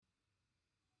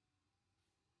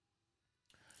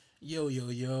Yo, yo,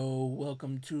 yo.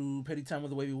 Welcome to Petty Time with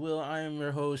the Wavy Will. I am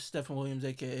your host, Stephen Williams,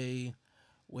 aka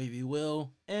Wavy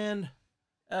Will. And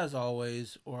as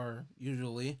always, or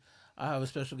usually, I have a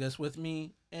special guest with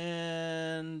me,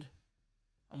 and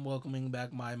I'm welcoming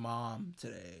back my mom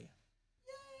today.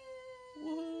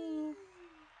 Woo!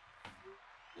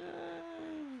 Yay!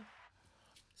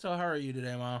 So, how are you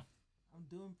today, Mom? I'm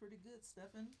doing pretty good,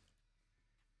 Stefan.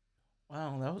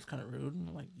 Wow, that was kind of rude.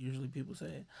 Like, usually people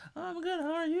say, I'm good,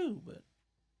 how are you? But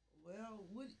Well,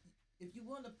 what if you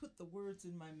want to put the words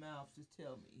in my mouth? Just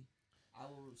tell me. I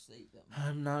will say them.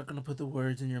 I'm not going to put the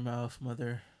words in your mouth,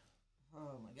 Mother.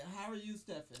 Oh my God! How are you,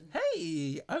 Stefan?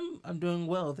 Hey, I'm doing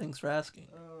well. Thanks for asking.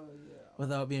 Oh yeah.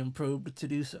 Without being probed to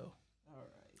do so. All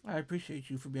right. I appreciate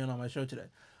you for being on my show today.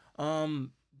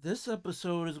 This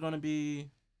episode is going to be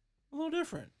a little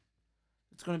different.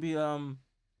 It's going to be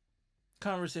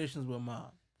conversations with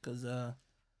mom because I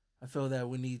feel that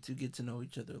we need to get to know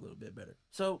each other a little bit better.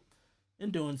 So,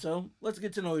 in doing so, let's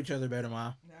get to know each other better, ma.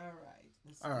 All right.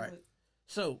 Let's All do right. it.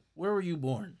 So, where were you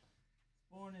born?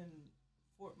 Born in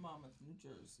Fort Monmouth, New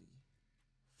Jersey,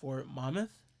 Fort Monmouth?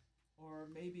 or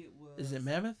maybe it Is it was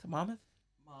Mammoth? Monmouth?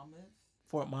 Monmouth,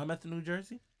 Fort Monmouth, New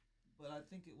Jersey? but I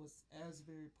think it was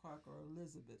Asbury Park or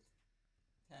Elizabeth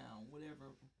Town,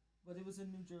 whatever. But it was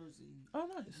in New Jersey, Oh,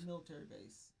 nice. military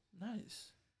base.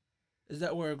 Nice. Is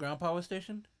that where Grandpa was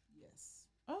stationed? Yes.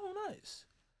 Oh, nice.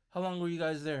 How long were you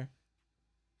guys there?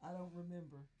 I don't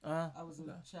remember. I was a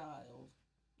Okay. child,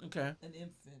 Okay. an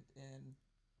infant, and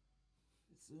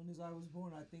as soon as I was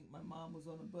born, I think my mom was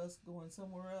on a bus going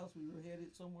somewhere else. We were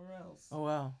headed somewhere else. Oh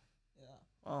wow. Yeah.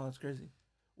 Oh, that's crazy.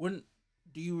 When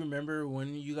do you remember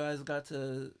when you guys got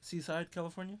to Seaside,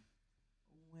 California?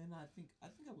 When I think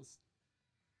I was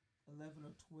 11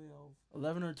 or 12.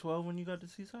 11 or 12 when you got to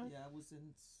Seaside? Yeah, I was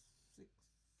in sixth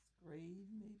grade,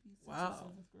 maybe sixth or Wow.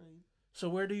 seventh grade. So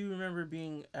where do you remember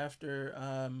being after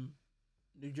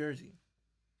New Jersey?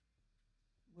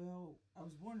 Well, I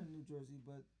was born in New Jersey,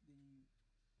 but the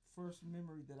first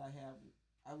memory that I have,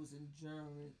 I was in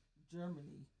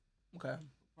Germany, Okay.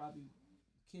 probably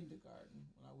kindergarten,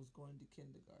 when I was going to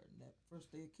kindergarten. That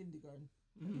first day of kindergarten,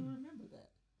 I do Mm. remember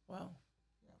that. Wow.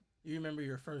 Yeah, You remember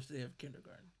your first day of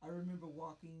kindergarten? I remember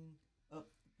walking up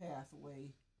the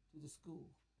pathway to the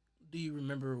school. Do you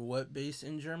remember what base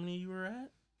in Germany you were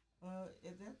at?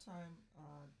 At that time,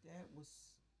 Dad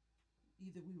was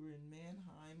either we were in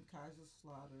Mannheim,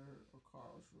 Kaiserslautern, or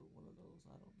Karlsruhe. One of those.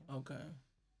 I don't know. Okay.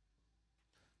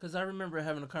 Because I remember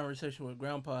having a conversation with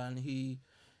Grandpa, and he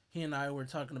and I were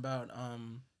talking about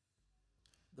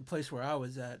the place where I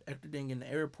was at, Echterdingen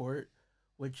Airport,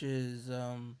 which is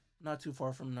not too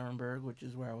far from Nuremberg, which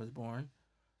is where I was born.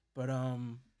 But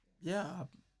Yes. yeah,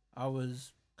 I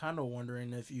was kind of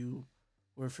wondering if you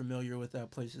were familiar with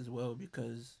that place as well,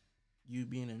 because you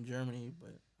being in Germany,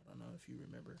 but I don't know if you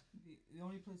remember. The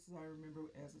only places I remember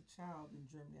as a child in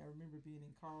Germany, I remember being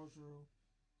in Karlsruhe,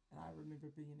 and I remember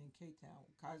being in K Town,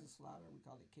 Kaiserslautern. We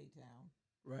call it K Town,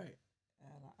 Right.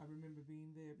 and I remember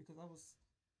being there because I was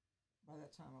by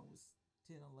that time I was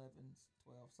 10, 11,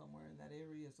 12, somewhere in that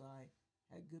area. So I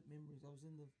had good memories. I was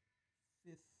in the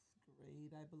fifth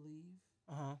grade, I believe,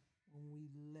 Uh huh. when we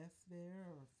left there,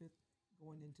 or fifth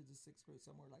going into the sixth grade,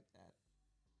 somewhere like that.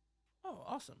 Oh,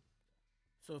 awesome.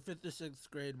 So fifth to sixth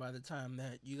grade by the time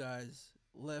that you guys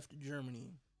left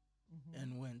Germany Mm-hmm.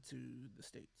 and went to the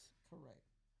States. Correct.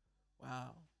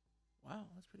 Wow. Wow,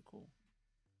 that's pretty cool.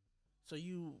 So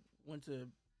you went to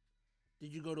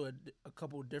did you go to a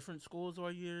couple different schools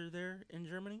while you were there in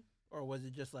Germany, or was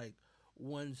it just like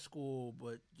one school,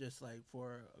 but just like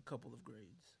for a couple of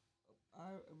grades?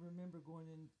 I remember going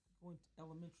to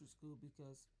elementary school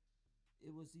because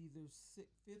it was either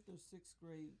fifth or sixth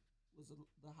grade was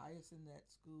the highest in that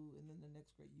school, and then the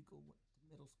next grade you go to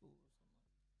middle school or something.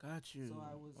 Got So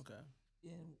I you. was Okay.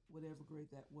 in whatever grade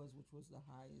that was, which was the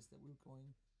highest that we were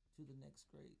going to the next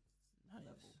grade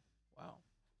level. Nice. Wow.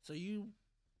 So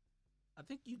I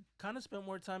think you kind of spent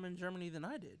more time in Germany than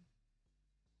I did.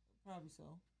 Probably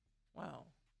so. Wow.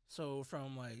 So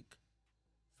from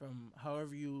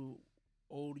however you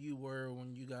old you were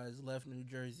when you guys left New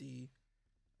Jersey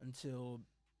until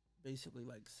basically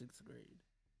like sixth grade,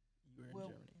 you were in Well,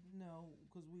 Germany. no,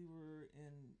 because we were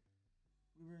in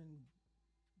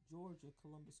Georgia,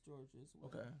 Columbus, Georgia as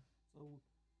well. Okay. So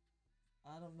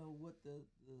I don't know what The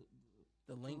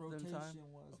the length and time.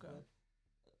 rotation was, Okay. but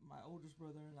my oldest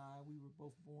brother and I, we were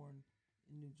both born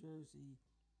in New Jersey,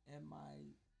 and my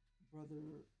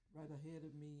brother right ahead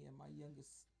of me and my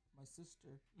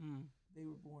sister, Mm. they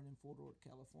were born in Fort Ord,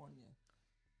 California.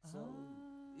 So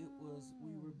it was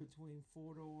we Ah. were between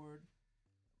Fort Ord,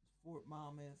 Fort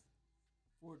Monmouth,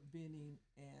 Fort Benning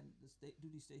and the state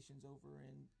duty stations over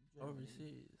in Germany.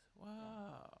 Overseas.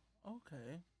 Wow.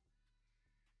 Okay.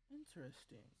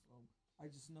 Interesting. So I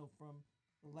just know from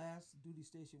the last duty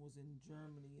station was in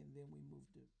Germany, and then we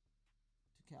moved to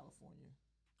California.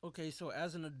 Okay, so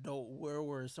as an adult, where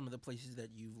were some of the places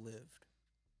that you've lived?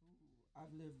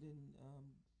 I've lived in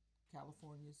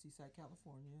California, Seaside,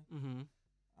 California. Mm-hmm.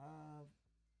 Uh,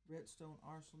 Redstone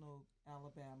Arsenal,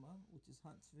 Alabama, which is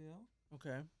Huntsville.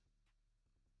 Okay.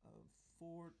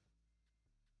 Fort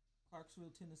Clarksville,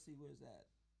 Tennessee. Where's that?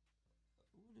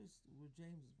 Where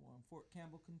James was born? Fort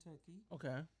Campbell, Kentucky.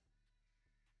 Okay.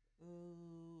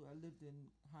 I lived in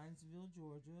Hinesville,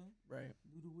 Georgia. Right.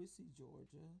 Ludowici,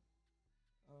 Georgia.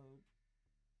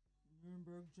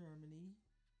 Nuremberg, Germany,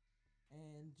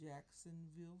 and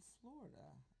Jacksonville, Florida.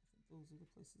 I think those are the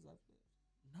places I've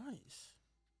lived. Nice.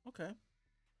 Okay.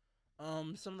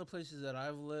 Some of the places that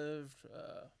I've lived,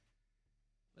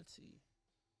 let's see.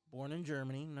 Born in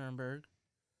Germany, Nuremberg.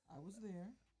 I was there.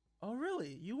 Oh,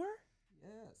 really? You were?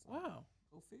 Yes. Wow.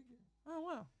 Go figure. Oh,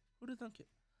 wow. Who'd have thunk it?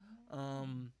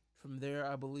 From there,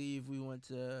 I believe we went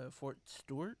to Fort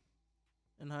Stewart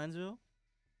in Hinesville.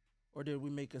 Or did we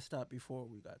make a stop before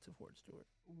we got to Fort Stewart?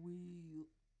 We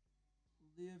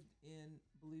lived in,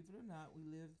 believe it or not, we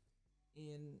lived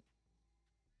in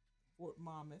Fort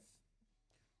Monmouth.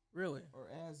 Really? Or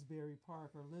Asbury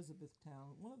Park or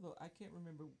Elizabethtown. One of the, I can't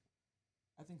remember,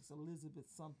 I think it's Elizabeth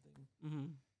something.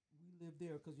 Mm-hmm. We lived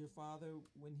there because your father,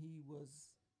 when he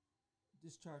was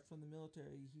discharged from the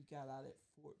military, he got out at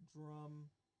Fort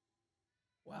Drum,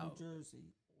 Wow. New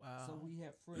Jersey. Wow. So we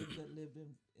had friends that lived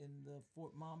in the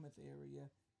Fort Monmouth area,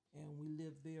 and we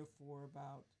lived there for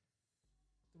about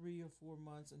 3 or 4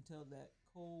 months until that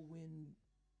cold wind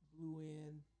blew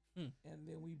in, and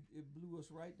then it blew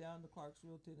us right down to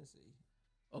Clarksville, Tennessee.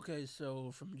 Okay,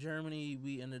 so from Germany,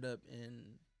 we ended up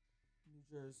in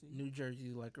New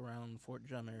Jersey, like around Fort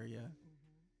Drum area,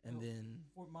 and then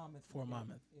Fort Monmouth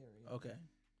area. Okay,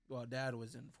 well, Dad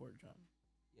was in Fort Drum.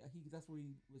 Yeah, that's where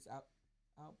he was out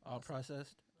all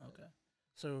processed. Right. Okay,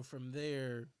 so from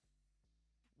there,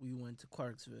 we went to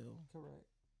Clarksville. Correct.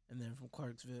 And then from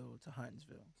Clarksville to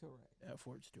Hinesville. Correct. At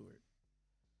Fort Stewart.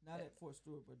 Not at Fort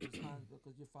Stewart, but just Hinesville,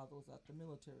 because your father was out the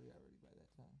military already by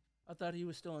that time. I thought he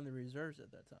was still in the reserves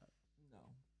at that time. No.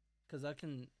 Because I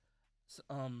can,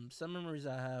 some memories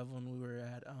I have when we were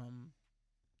at,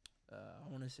 I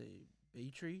want to say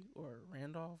Baytree or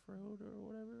Randolph Road or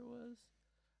whatever it was.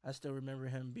 I still remember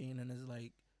him being in his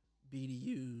like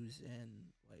BDUs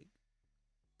and like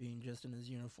being just in his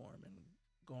uniform and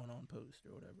going on post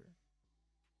or whatever.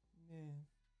 Yeah.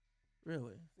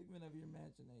 Really? Figment of your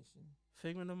imagination.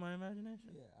 Figment of my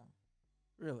imagination? Yeah.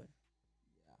 Really?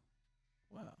 Yeah.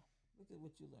 Wow. Look at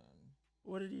what you learn.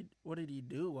 What did he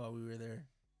do while we were there?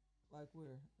 Like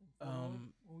where?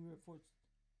 When we were at Fort.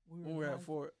 We were at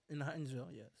Fort in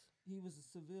Hinesville. Yes. He was a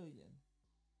civilian.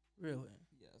 Really?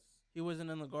 Yes. He wasn't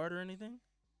in the guard or anything?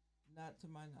 Not to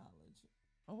my knowledge.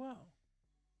 Oh wow.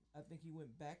 I think he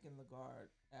went back in the guard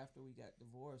after we got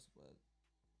divorced, but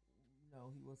no,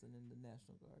 he wasn't in the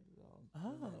National Guard at all.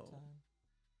 At that time.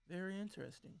 Very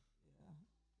interesting. Yeah.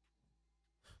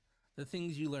 The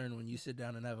things you learn when you sit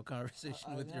down and have a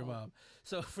conversation with your mom.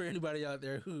 So for anybody out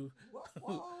there who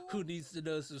needs to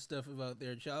know some stuff about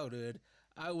their childhood,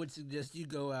 I would suggest you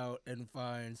go out and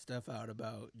find stuff out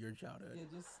about your childhood. Yeah,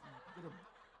 just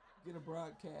get a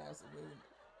broadcast and then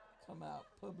come out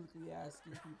publicly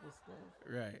asking people stuff.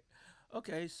 Right.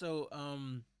 Okay, so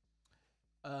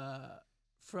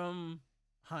from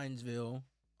Hinesville,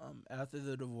 after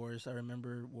the divorce, I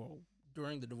remember,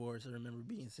 during the divorce, I remember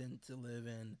being sent to live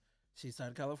in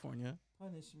Seaside, California.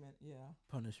 Punishment, yeah.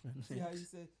 Punishment. See how you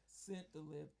said sent to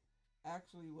live?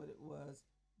 Actually, what it was,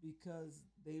 because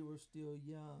they were still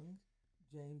young,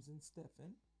 James and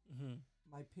Stephen,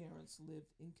 my parents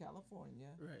lived in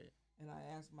California. Right. And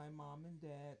I asked my mom and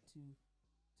dad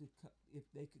if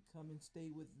they could come and stay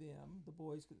with them. The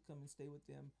boys could come and stay with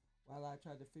them while I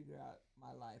tried to figure out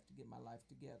my life, to get my life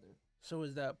together. So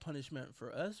is that punishment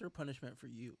for us or punishment for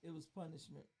you? It was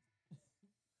punishment.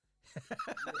 Yes.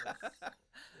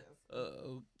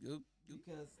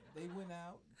 Because they went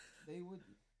out.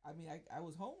 I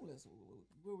was homeless.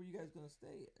 Where were you guys going to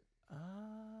stay at?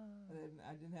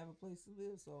 I didn't have a place to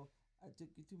live, so I took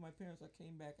you to my parents. I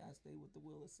came back and I stayed with the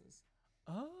Willises.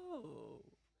 Oh.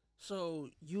 So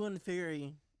you and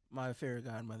Fairy, my fairy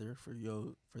godmother, for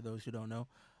those who don't know,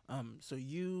 so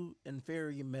you and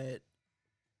Fairy met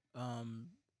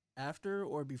after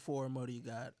or before Modi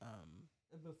got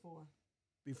Before.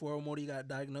 Before Modi got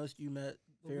diagnosed, you met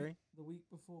Fairy? The week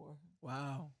before.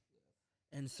 Wow.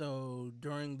 And so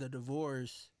during the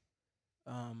divorce,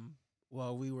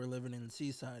 while we were living in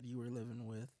Seaside, you were living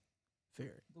with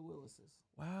Ferry. The Willises.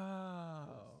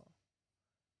 Wow.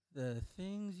 The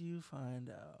things you find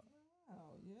out. Wow,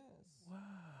 yes. Wow.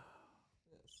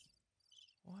 Yes.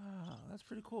 Wow, that's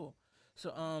pretty cool.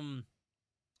 So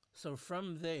so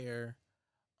from there,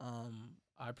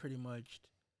 I pretty much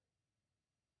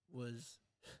was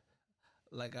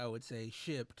like I would say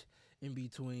shipped in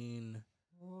between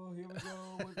Oh, here we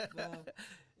go with the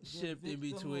shipped in victim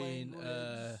between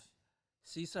language.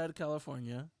 Seaside,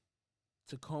 California,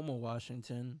 Tacoma,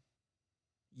 Washington,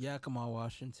 Yakima,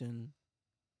 Washington,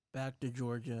 back to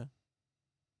Georgia,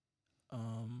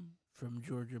 from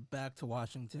Georgia back to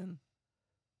Washington,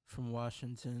 from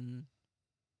Washington,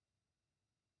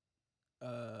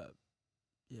 uh,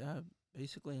 yeah,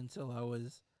 basically until I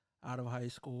was out of high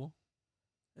school,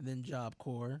 and then Job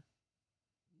Corps.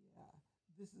 Yeah,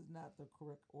 this is not the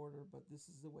correct order, but this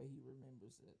is the way he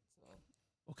remembers it. So,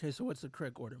 Okay, so what's the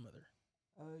correct order, Mother?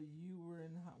 you were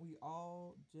in. We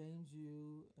all, James,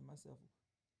 you, and myself,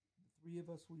 the three of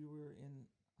us, we were in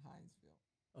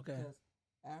Hinesville. Okay, Because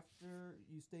after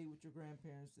you stayed with your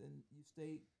grandparents, and you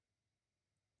stayed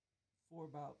for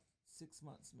about 6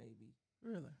 months, maybe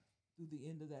really? through the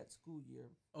end of that school year.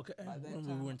 Okay, By that when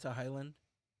time, we went to Highland.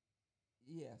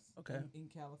 yes. Okay. In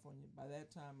California. By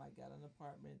that time, I got an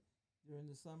apartment. During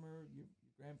the summer, your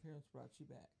grandparents brought you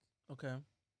back. Okay,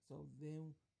 So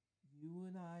then you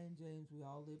and I and James, we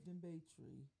all lived in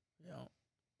Baytree. yeah.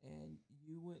 And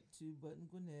you went to Button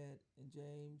Gwinnett, and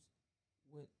James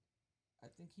went, I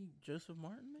think Joseph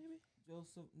Martin, maybe?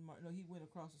 Joseph Martin, no, he went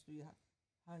across the street,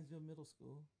 Hinesville Middle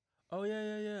School. Oh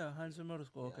yeah. Heinz Middle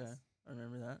School. Okay, Yes. I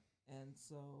remember that. And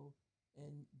so,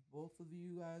 and both of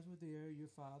you guys were there. Your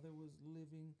father was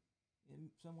living in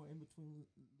somewhere in between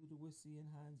Ludowici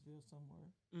and Hinesville somewhere.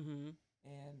 Mm-hmm.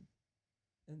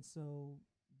 And so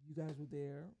you guys were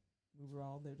there. We were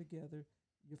all there together.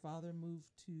 Your father moved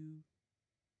to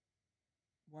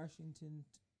Washington,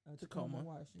 Tacoma, Tacoma,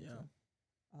 Washington.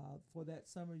 For that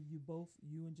summer,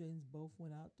 you and James both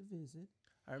went out to visit,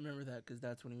 I remember that because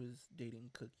that's when he was dating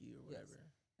Cookie or Yes. whatever.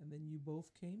 and then you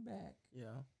both came back,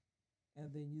 Yeah.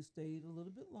 and then you stayed a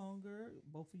little bit longer.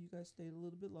 Both of you guys stayed a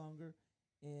little bit longer,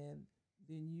 and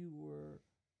then you were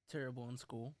Terrible in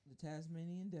school. the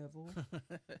Tasmanian Devil.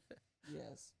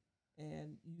 Yes,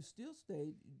 and you still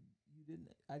stayed. You didn't.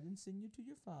 I didn't send you to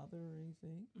your father or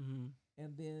anything. Mm-hmm.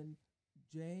 And then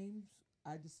James,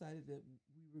 I decided that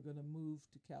we were gonna move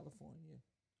to California,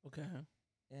 Okay.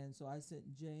 and so I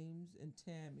sent James and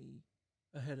Tammy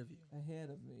Ahead of you. ahead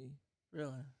of me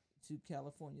Really? to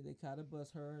California. They caught a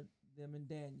bus. Them, and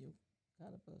Daniel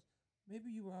caught a bus. Maybe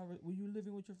you were already. Were you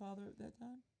living with your father at that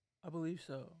time? I believe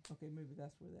so. Okay, maybe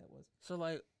that's where that was. So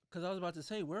like, cause I was about to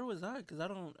say, where was I? Cause I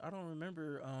don't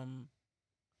remember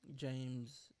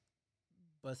James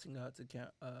busting out to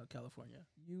California.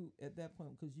 You at that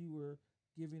point because you were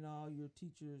giving all your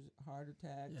teachers heart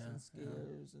attacks Yeah, and yeah.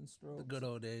 scares and strokes. The good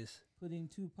old days. Putting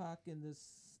Tupac in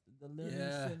the learning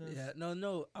Yeah, centers. yeah.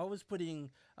 No. I was putting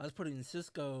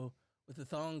Cisco with the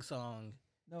thong song.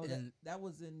 No, And- that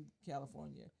was in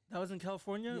California. That was in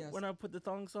California Yes. when I put the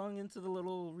thong song into the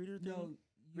little reader thing, No,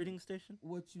 reading station.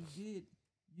 what you did,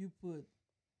 you put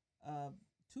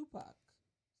Tupac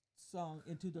song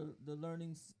into the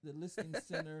listening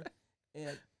center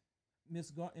at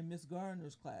Miss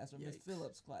Garner's class or Miss Yikes.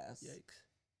 Phillips' class. Yikes.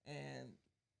 And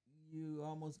you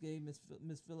almost gave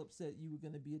Miss Phillips said you were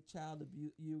going to be a child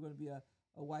abuse. You were going to be a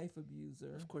wife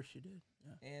abuser. Of course you did.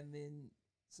 Yeah. And then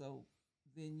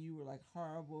you were like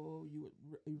horrible. You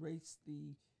would erase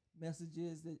the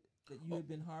messages that you had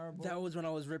been horrible. That was when I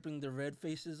was ripping the red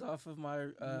faces off of my.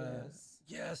 Yes.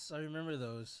 Yes, I remember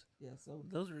those. Yeah. So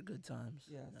Those were good times.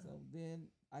 yeah. So then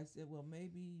I said, well,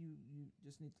 maybe you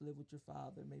just need to live with your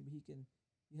father. Maybe you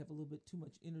have a little bit too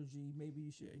much energy. Maybe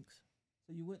you should. Yikes.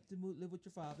 So you went to live with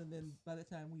your father, and then by the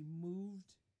time we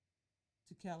moved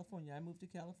to California, I moved to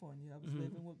California. I was Mhm.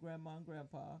 living with Grandma and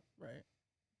Grandpa. Right.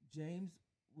 James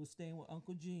was staying with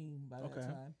Uncle Gene by that Okay.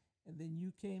 time, and then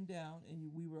you came down,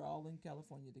 and we were all in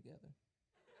California together.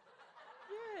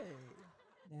 Yay.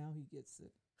 Now he gets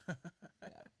it.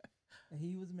 Yeah. And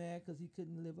he was mad because he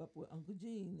couldn't live up with Uncle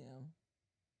Gene now.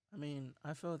 I mean,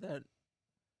 I felt that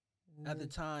And at the then-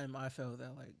 time, I felt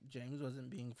that like James wasn't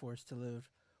being forced to live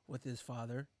with his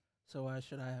father, so why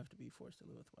should I have to be forced to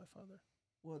live with my father?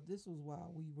 Well, this was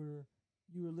while you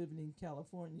were living in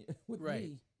California with Right.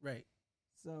 me. Right.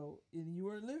 So, and you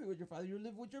weren't living with your father, you were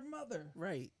living with your mother.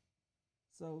 Right.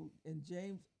 So, and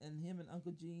James and him and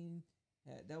Uncle Gene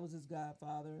that was his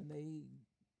godfather, and they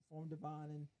formed a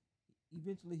bond. And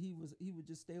eventually, he would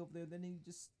just stay over there. Then he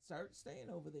just started staying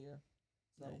over there.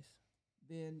 So Nice.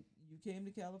 then you came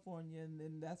to California, and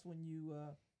then that's when you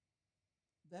were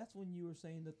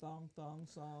saying the thong thong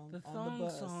song The on the thong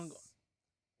bus, song.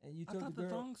 and you I told the thought the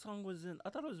girl. thong song was in. I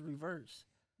thought it was reverse.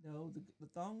 No, the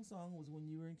thong song was when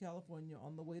you were in California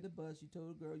on the way to bus. You told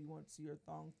a girl you wanted to see her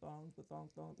thong thong, the thong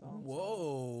thong thong song,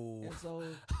 Whoa! and so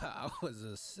I was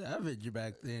a savage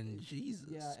back then. Jesus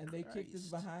yeah, and they kicked his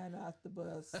Christ. behind out the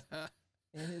bus.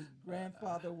 And his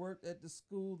grandfather worked at the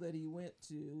school that he went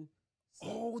to. So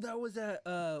Oh, that was at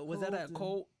was that at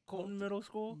Colton Middle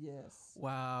School? Yes.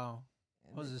 Wow.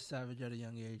 And I was a savage at a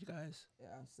young age, guys.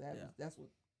 yeah, savage. Yeah.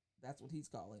 That's what he's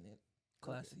calling it.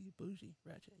 Classy, bougie,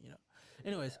 ratchet, you know.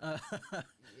 Anyways, Yeah.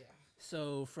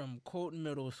 so from Colton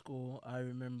Middle School, I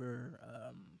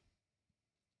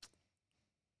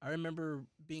remember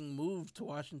being moved to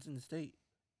Washington State.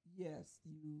 Yes,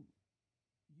 you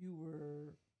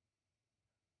were.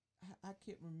 I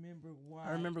can't remember why.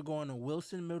 I remember going to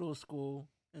Wilson Middle School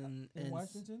in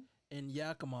Washington. in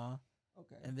Yakima,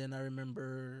 Okay. and then I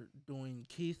remember doing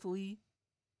Keithley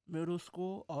Middle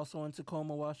School, also in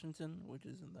Tacoma, Washington, which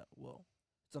is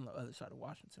it's on the other side of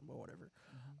Washington, but whatever.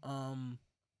 Mm-hmm.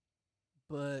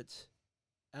 But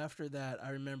after that,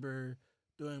 I remember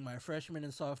doing my freshman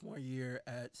and sophomore year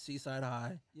at Seaside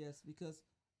High. Yes, because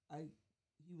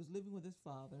he was living with his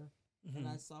father, and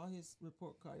I saw his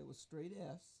report card. It was straight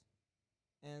Fs,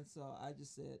 and so I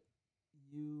just said,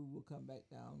 "You will come back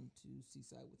down to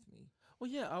Seaside with me." Well,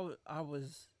 yeah, I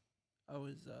was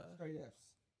Straight Fs.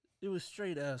 It was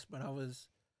straight Fs, but I was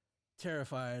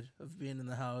terrified of being in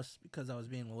the house because I was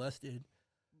being molested.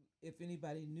 If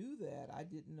anybody knew that, I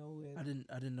didn't know it. I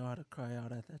didn't know how to cry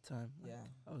out at that time. Yeah.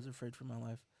 I was afraid for my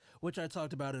life, which I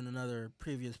talked about in another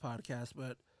previous podcast.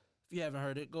 But if you haven't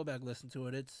heard it, go back listen to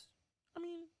it.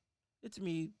 It's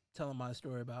me telling my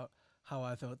story about how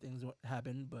I felt things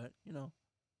happened. But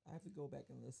I have to go back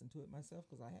and listen to it myself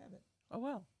because I haven't. oh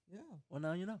well. Yeah. Well,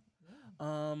 now you know.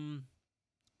 Yeah.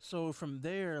 So from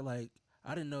there, like,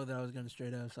 I didn't know that I was getting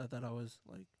straight Fs. I thought I was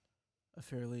like a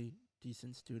fairly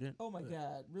decent student. Oh my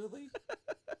God! Really?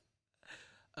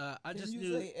 I Can just you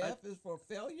knew say F is for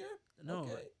failure? No,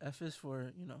 Okay. F is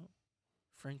for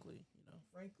frankly,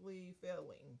 Frankly,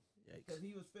 failing. Yikes. Because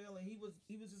he was failing. He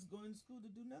was just going to school to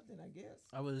do nothing, I guess.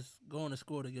 I was going to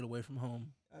school to get away from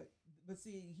home. But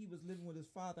see, he was living with his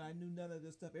father. I knew none of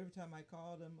this stuff. Every time I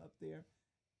called him up there,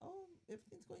 oh,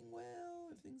 everything's going well.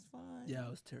 Everything's fine. Yeah, I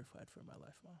was terrified for my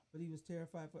life, Mom. But he was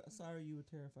terrified for. Sorry, you were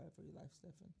terrified for your life,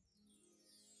 Stefan.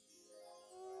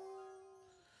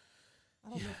 I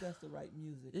don't know if that's the right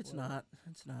music. It's not.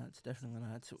 It's not. It's definitely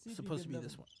not. It's supposed to be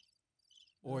this one.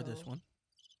 Or this one.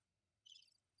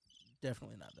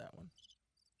 Definitely not that one.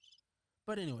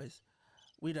 But anyways,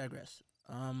 we digress.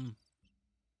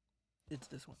 It's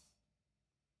this one.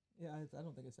 Yeah, I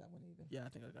don't think it's that one either. Yeah, I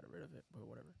think I got rid of it, but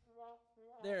whatever.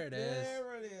 There it is.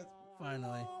 There it is.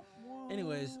 Finally.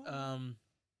 Anyways,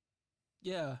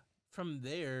 yeah, from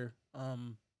there, I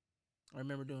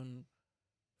remember doing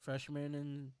freshman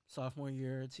and sophomore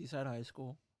year at Seaside High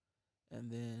School, and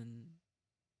then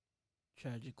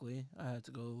tragically, I had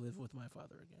to go live with my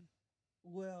father again.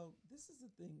 Well, this is the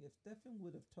thing. If Stefan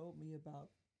would have told me about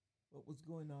what was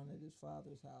going on at his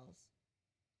father's house,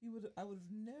 I would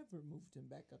have never moved him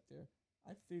back up there.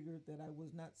 I figured that I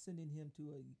was not sending him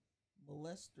to a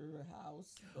molester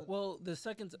house. But well,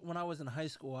 when I was in high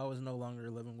school, I was no longer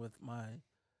living with my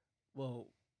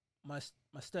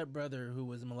stepbrother who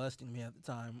was molesting me at the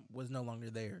time was no longer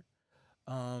there.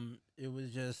 It was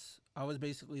just I was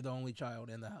basically the only child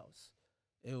in the house.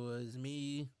 It was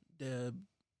me, Deb,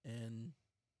 and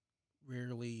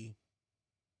rarely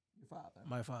your father.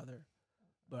 My father.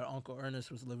 But Uncle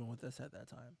Ernest was living with us at that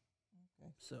time.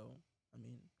 Okay. So,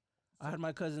 I had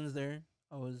my cousins there.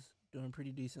 I was doing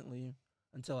pretty decently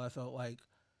until I felt like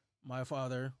my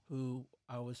father, who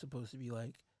I was supposed to be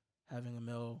like having a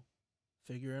male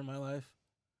figure in my life,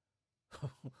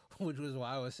 which was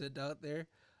why I was sent out there.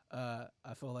 I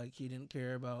felt like he didn't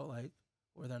care about like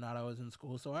whether or not I was in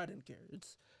school, so I didn't care.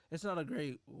 It's not a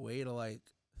great way to like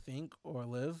think or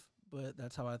live, but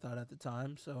that's how I thought at the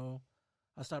time. So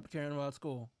I stopped caring about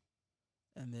school.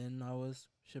 And then I was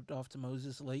shipped off to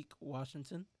Moses Lake,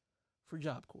 Washington for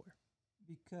Job Corps.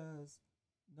 Because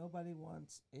nobody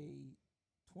wants a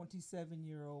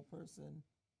 27-year-old person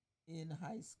in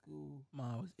high school.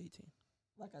 I was 18.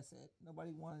 Like I said,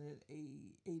 nobody wanted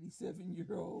a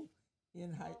 87-year-old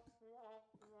in high.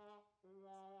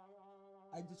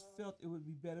 I just felt it would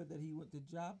be better that he went to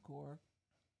Job Corps,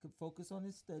 could focus on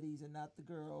his studies and not the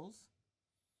girls,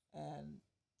 and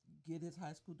get his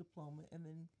high school diploma, and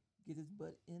then get his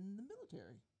butt in the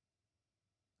military.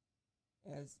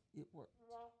 As it worked.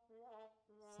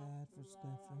 Sad for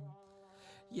Stefan.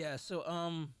 Yeah, so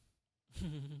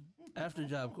after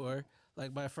Job Corps,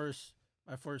 like my first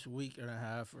week and a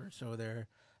half or so there,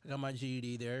 I got my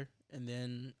GED there, and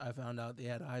then I found out they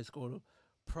had a high school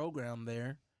program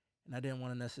there, and I didn't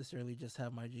want to necessarily just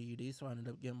have my GED, so I ended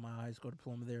up getting my high school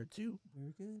diploma there too,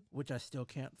 Very good. which I still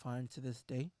can't find to this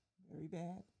day. Very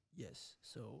bad. Yes,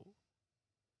 so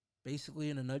basically,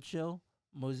 in a nutshell,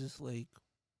 Moses Lake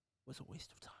was a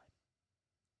waste of time.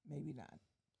 Maybe not.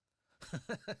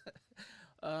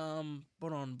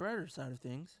 But on the brighter side of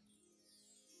things,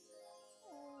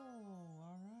 Oh,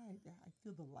 all right. I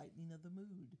feel the lightning of the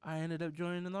mood. I ended up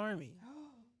joining the army.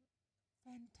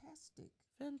 Fantastic.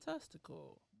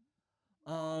 Fantastical.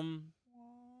 Um,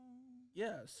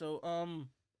 Yeah. So,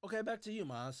 okay, back to you,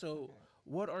 Ma. So, okay.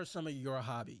 what are some of your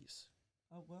hobbies?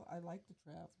 Oh, well, I like to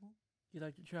travel. You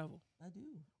like to travel. I do.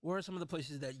 Where are some of the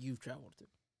places that you've traveled to?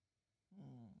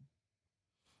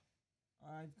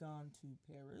 I've gone to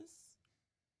Paris.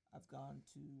 I've gone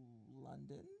to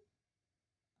London.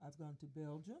 I've gone to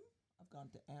Belgium. I've gone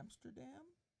to Amsterdam,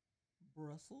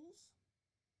 Brussels.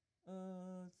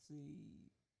 Let's see.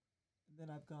 Then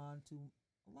I've gone to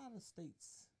a lot of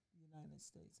states, United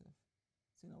States. I've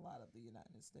seen a lot of the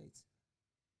United States.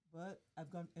 But I've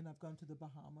gone to the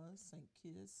Bahamas, St.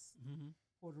 Kitts, Mm-hmm.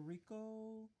 Puerto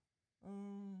Rico,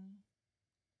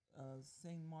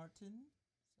 St. Martin.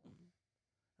 So,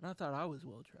 And I thought I was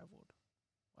well traveled.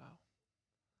 Wow.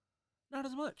 Not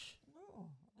as much. oh,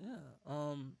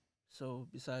 Yeah. So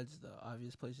besides the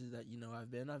obvious places that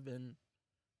I've been,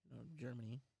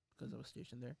 Germany because I was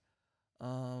stationed there.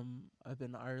 I've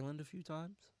been to Ireland a few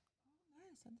times.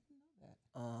 nice. I didn't know that.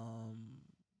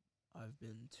 I've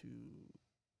been to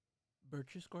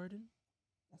Berchtesgaden.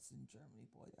 That's in Germany,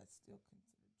 boy. That's still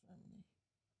considered Germany.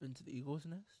 Been to the Eagle's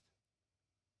Nest,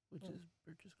 which Oh. is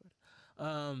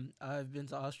Berchtesgaden. I've been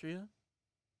to Austria.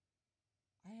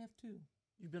 I have too.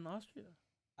 You've been to Austria?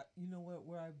 You know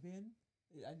where I've been?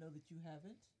 I know that you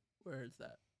haven't. Where is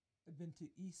that? I've been to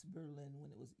East Berlin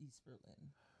when it was East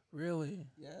Berlin. Really?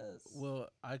 Yes. Well,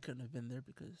 I couldn't have been there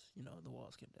because the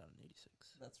walls came down in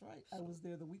 '86. That's right. I So- was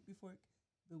there the month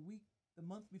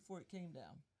before it came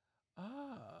down.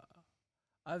 Ah,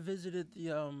 I visited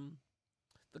the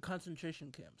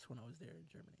concentration camps when I was there in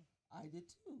Germany. I did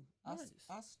too. Nice.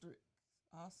 Auschwitz.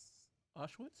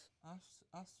 Auschwitz.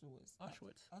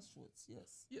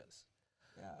 Yes. Yes.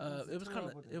 Yeah. It was kind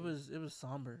of terrible it day. was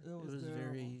somber. It was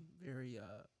very very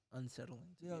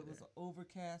unsettling. To Yeah, be it was there. an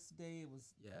overcast day. It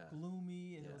was Yeah.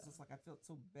 gloomy, and it was Yeah. just like I felt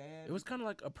so bad. It was kind of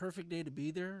like a perfect day to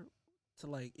be there, to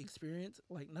like experience,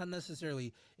 like not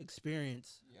necessarily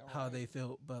experience Yeah, how right. they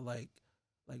felt, but like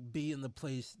be in the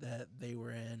place that they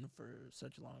were in for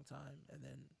such a long time, and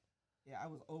then Yeah, I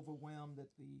was overwhelmed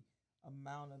at the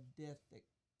amount of death that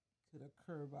could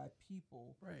occur by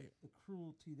people, right. the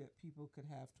cruelty that people could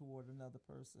have toward another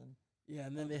person. Yeah,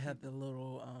 and then Other they had the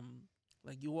little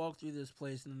like you walk through this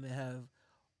place and they have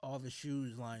all the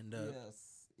shoes lined up,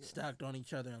 Yes. stacked on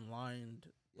each other and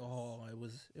lined the Yes. hall. It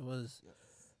was Yes.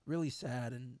 really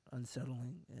sad and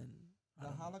unsettling. And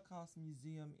The Holocaust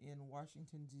Museum in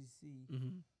Washington D.C.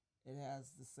 Mm-hmm. It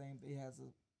has the same. It has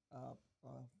a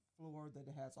floor that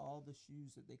has all the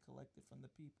shoes that they collected from the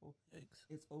people. Yikes.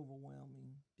 It's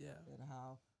overwhelming Yeah. at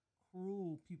how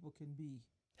cruel people can be.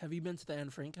 Have you been to the Anne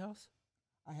Frank house?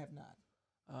 I have not.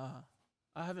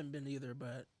 I haven't been either,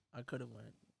 but I could have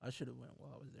went. I should have went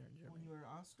while I was there in When Germany. you were in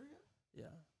Austria?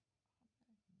 Yeah,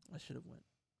 I should have went.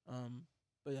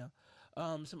 But yeah,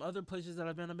 some other places that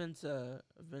I've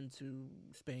been to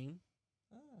Spain.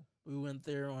 Ah, We went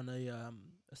there on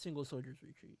a single soldiers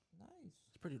retreat. nice.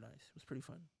 It's pretty nice. It was pretty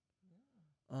fun.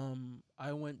 Yeah.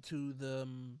 I went to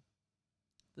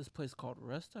this place called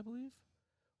Rest, I believe,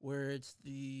 where it's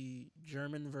the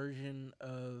German version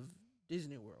of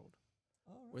Disney World,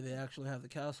 All right. where they actually have the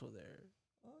castle there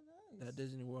Oh, nice. that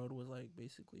Disney World was like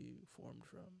basically formed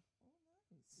from.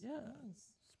 Oh, nice. Yeah.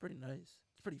 Nice. It's pretty nice.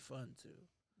 It's pretty fun too.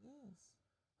 Yes.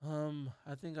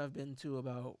 I think I've been to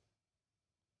about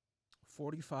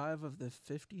 45 of the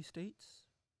 50 states.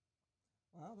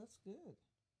 Wow, that's good.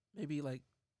 Maybe like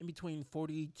in between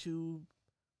 42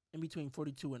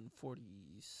 and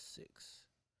 46.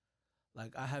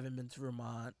 Like I haven't been to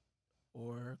Vermont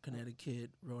or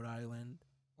Connecticut, Rhode Island.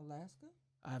 Alaska?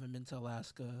 I haven't been to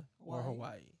Alaska or Hawaii.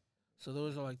 Hawaii. So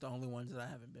those are like the only ones that I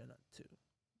haven't been to.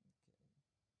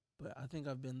 But I think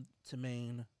I've been to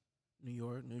Maine, New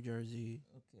York, New Jersey,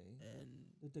 Okay. and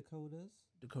The Dakotas?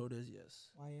 Dakotas, yes.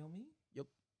 Wyoming?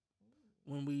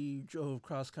 When we drove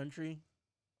cross country,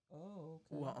 Oh,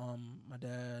 okay. well, my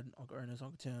dad, Uncle Ernest,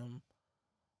 Uncle Tim,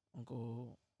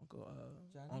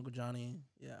 Johnny? Uncle Johnny,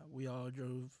 yeah, we all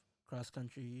drove cross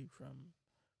country from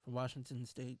from Washington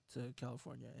State to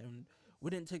California, and we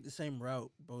didn't take the same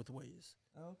route both ways.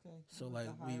 Okay. So The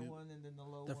like high one and then the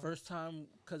low the one. first time,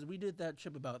 because we did that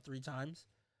trip about 3 times,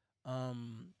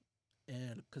 and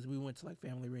because we went to like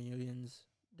family reunions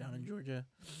down in Georgia.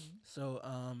 Mm-hmm. So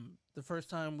the first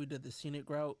time we did the scenic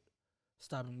route,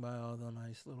 stopping by all the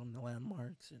nice little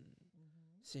landmarks and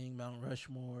Mm-hmm. seeing Mount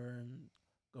Rushmore and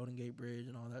Golden Gate Bridge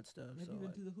and all that stuff. Have so you been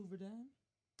like, to the Hoover Dam?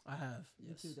 I have, Me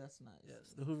yes, too. That's nice.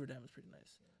 yes. The Hoover Dam is pretty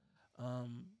nice. Yeah.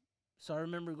 So I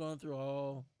remember going through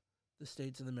all the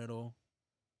states in the middle,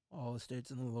 all the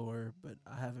states in the lower, but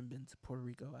I haven't been to Puerto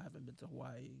Rico. I haven't been to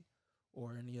Hawaii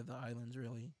or any of the islands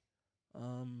really.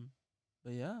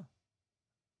 But yeah,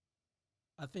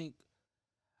 I think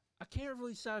I can't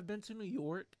really say I've been to New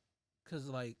York because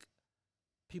like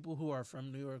people who are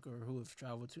from New York or who have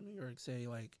traveled to New York say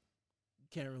like you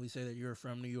can't really say that you're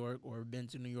from New York or been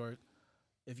to New York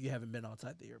if you haven't been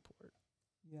outside the airport.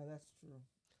 Yeah, that's true.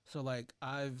 So like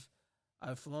I've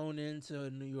flown into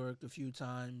New York a few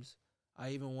times. I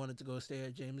even wanted to go stay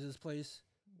at James's place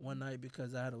one night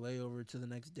because I had a layover to the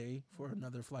next day for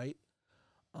another flight.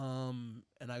 And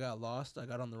I got lost. I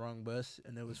got on the wrong bus,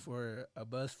 and it was for a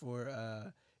bus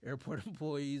for airport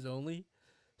employees only.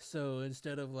 So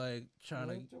instead of like trying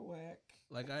Went to to whack.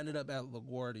 like, I ended up at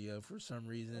LaGuardia for some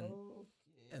reason,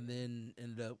 Okay. and then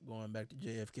ended up going back to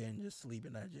JFK and just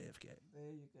sleeping at JFK.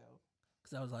 There you go.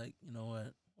 Because I was like, you know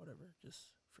what, whatever, just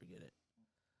forget it.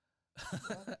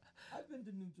 Well, I've been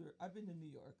to I've been to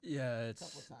New York. Yeah, a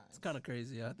couple times. it's kind of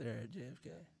crazy out there at JFK.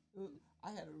 Yeah.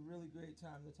 I had a really great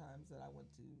time the times that I went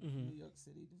to Mhm. New York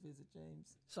City to visit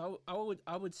James. So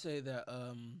I would say that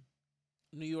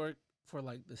New York, for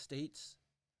like the states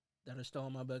that are still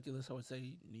on my bucket list, I would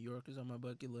say New York is on my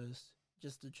bucket list.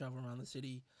 Just to travel around the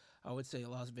city, I would say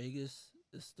Las Vegas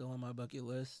is still on my bucket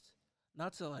list.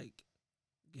 Not to like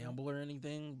gamble or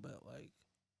anything, but like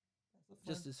That's a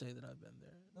fun, just to say that I've been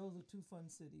there. those are two fun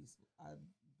cities. I've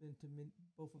been to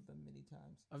both of them many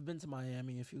times. I've been to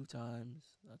Miami a few times.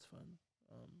 That's fun,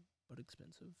 but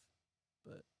expensive.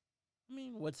 But I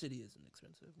mean, what city isn't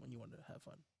expensive when you want to have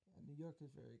fun? Yeah, New York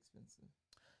is very expensive.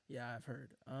 Yeah, I've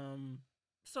heard.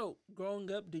 So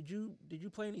growing up, did you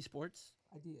play any sports?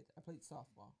 I did. I played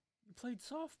softball. You played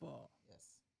softball.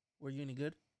 Yes. Were you any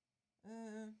good?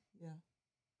 Yeah.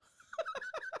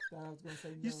 Thought I was gonna say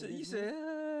no. You said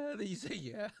then you say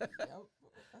yeah.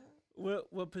 Yep.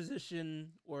 What position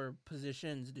or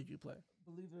positions did you play?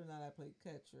 Believe it or not, I played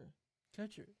catcher,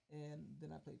 Catcher, and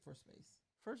then I played first base.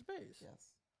 first base.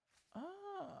 Yes.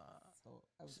 Ah, So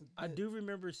I was. I do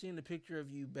remember seeing the picture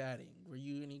of you batting. Were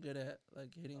you any good at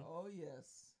like hitting? Oh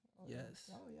yes. Oh, Yes.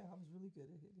 Yeah. Oh yeah, I was really good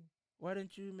at hitting. Why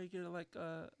didn't you make it like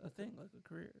a thing, like a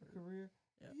career? A career.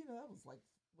 Yeah. You know, that was like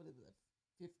what is it,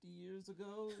 50 years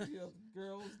ago? You know,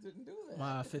 girls didn't do that.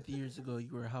 My 50 years ago, you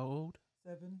were how old?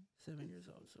 7. 7 years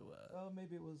old. So Oh,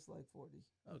 maybe it was like 40.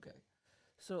 okay.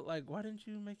 So like, why didn't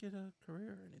you make it a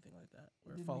career or anything like that,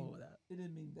 or follow that? It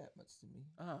didn't mean that much to me.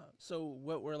 So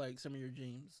what were like some of your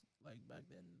dreams like back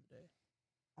then in the day?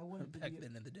 I wanted to Back be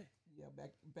then in the day. Yeah,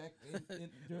 back in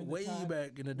during Way the time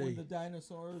back in the when day. the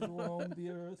dinosaurs roamed the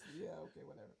earth. Yeah, okay,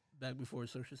 whatever. Back before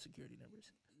social security numbers.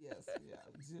 Yes, yeah,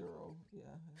 0. Yeah.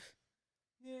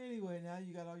 Yeah. Anyway, now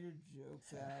you got all your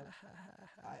jokes out.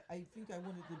 I think I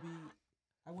wanted to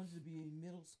be a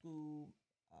middle school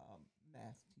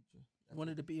math teacher.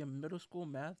 Wanted to be a middle school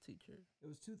math teacher. There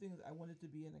was 2 things. I wanted to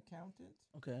be an accountant,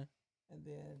 Okay. and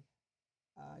then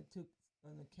I took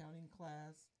an accounting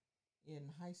class in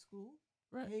high school.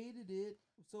 Right. Hated it.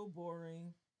 So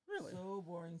boring. Really? So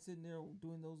boring sitting there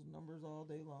doing those numbers all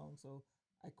day long. So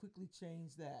I quickly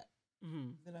changed that. Mm-hmm.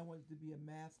 Then I wanted to be a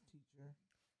math teacher.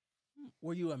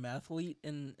 Were you a mathlete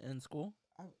in school?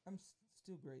 I'm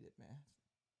still great at math.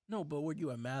 No, but were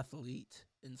you a mathlete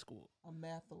in school? A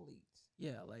mathlete.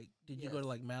 Yeah, like did you go to Yes.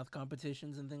 like math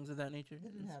competitions and things of that nature? They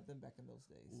didn't have them back in those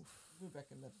days. Oof. We were back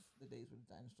in the days when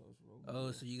the dinosaurs roamed. the Oh,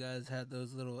 earth. so you guys had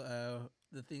those little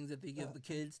the things that they give the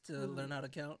kids to little- learn how to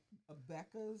count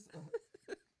Abacus.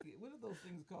 What are those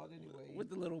things called anyway? with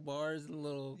the little bars and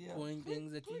little Yeah, coin click,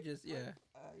 things that you click, just click. yeah.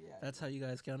 Yeah. That's how you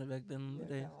guys counted back then in yeah, the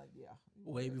day. kinda like, yeah.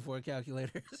 Way Yes. before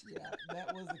calculators. Yeah,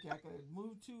 that was the calculator.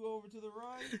 Move 2 over to the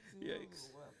right. 2 over to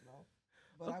Yikes. the left. No.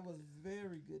 But I was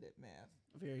very good at math.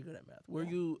 Very good at math. Were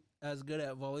Yeah. you as good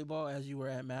at volleyball as you were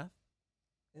at math?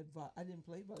 I didn't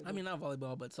play volleyball. I mean, not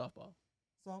volleyball, but softball.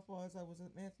 softball as I was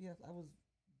at math. Yes, I was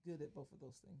good at both of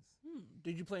those things.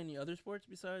 Did you play any other sports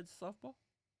besides softball?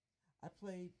 I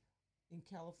played in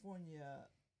California.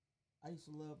 I used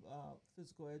to love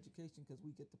physical education because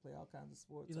we get to play all kinds of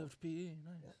sports. You loved PE.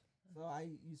 Nice. Yeah. So I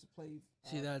used to play.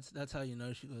 See, that's how you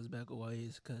know she goes back a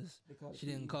ways, because because she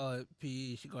didn't call it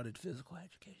PE, she called it physical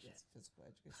education. Yes, physical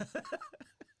education.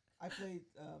 I played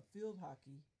field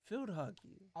hockey. Field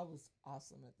hockey. I was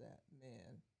awesome at that,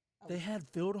 man. They had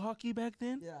field hockey back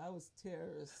then? Yeah, I was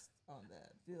terrorist on that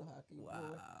field hockey. Wow.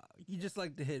 Boy. You just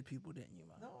like to hit people, didn't you,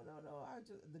 man? No.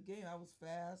 The game. I was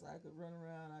fast. I could run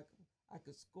around. I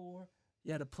could score.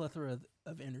 You had a plethora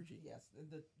of energy. Yes, and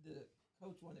the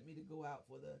coach wanted me to go out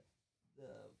for the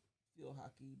field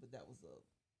hockey, but that was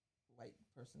a white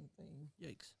person thing.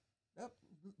 Yikes. Yep,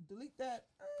 delete that.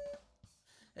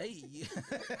 Hey.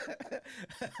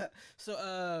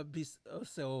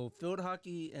 So field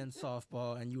hockey and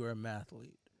softball, and you were a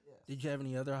mathlete. Yes. Did you have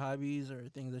any other hobbies or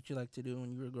things that you like to do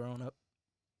when you were growing up?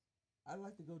 I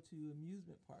like to go to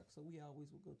amusement parks, so we always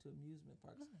would go to amusement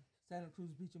parks. Nice. Santa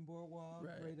Cruz Beach and Boardwalk,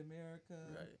 Right. Great America.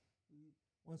 Right.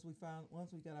 Once we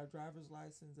got our driver's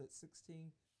license at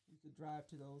 16, we could drive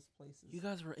to those places. You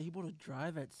guys were able to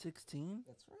drive at 16?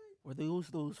 That's right. Were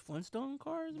those Flintstone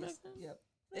cars back then? Yep.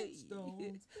 Hey.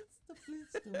 Flintstones. It's the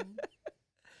Flintstones.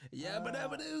 Yeah,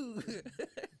 but do.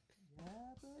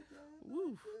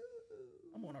 Woo.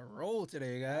 I'm on a roll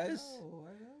today, guys. I know,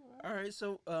 right? All right,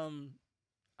 so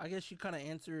I guess you kind of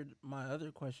answered my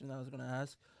other question that I was going to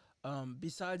ask.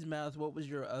 Besides math, what was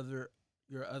your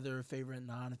other favorite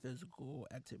non-physical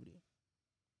activity?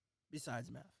 Besides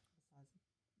math.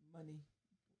 Money.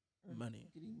 Money.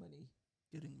 Getting money.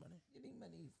 Getting money. Getting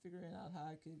money. Figuring out how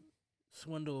I could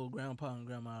Swindle grandpa and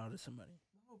grandma out of some money.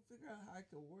 no, figure out how I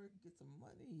could work, get some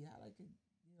money, how I could,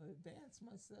 advance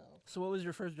myself. So what was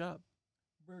your first job?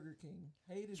 Burger King.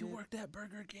 Hated You it. worked at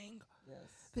Burger King? Yes.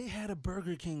 They had a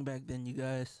Burger King back then, you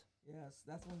guys. Yes.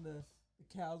 That's when the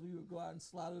cows, we would go out and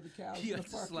slaughter the cows. You in had the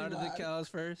to parking slaughter the lot. cows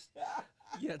first.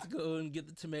 You had to go and get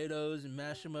the tomatoes and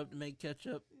mash them up to make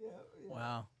ketchup. Yeah.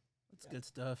 Wow. That's good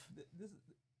stuff. This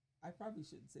I probably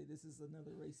shouldn't say this is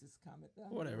another racist comment that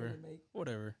I'm Whatever. going to make.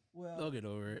 Whatever. Well, They'll get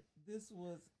over it. this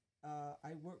was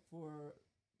I worked for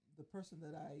the person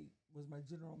that I was my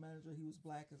general manager. He was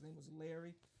black. His name was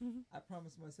Larry. Mhm. I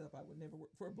promised myself I would never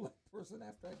work for a black person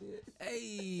after I did.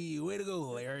 Hey, way to go,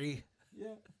 Larry.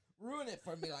 Yeah, ruin it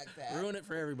for me like that. Ruin it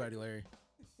for everybody, Larry.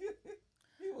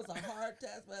 He was a hard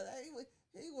task, but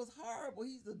he was horrible.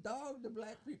 He's the dog the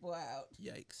black people out.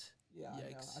 Yikes. Yeah, I know. I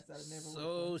Yikes. said I never worked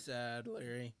So sad,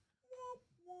 Larry. Womp,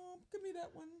 womp. Give me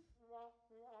that one.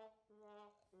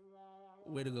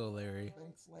 Way to go, Larry.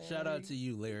 Thanks, Larry. Shout out to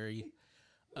you, Larry.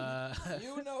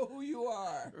 You know who you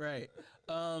are. Right.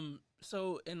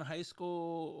 So in high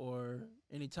school or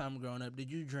any time growing up, did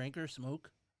you drink or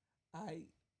smoke? I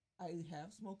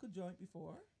have smoked a joint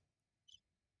before.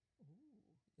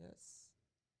 Ooh, yes.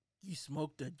 You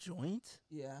smoked a joint?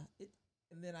 Yeah.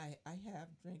 And then I have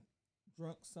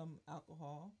drunk some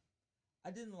alcohol. I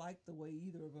didn't like the way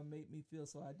either of them made me feel,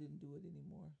 so I didn't do it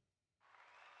anymore.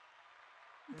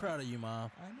 I'm proud of you, Mom.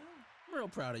 I know. I'm real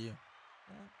proud of you.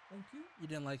 Yeah, thank you. You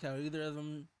didn't like how either of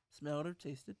them smelled or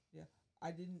tasted? Yeah.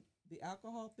 I didn't. The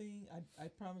alcohol thing, I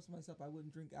promised myself I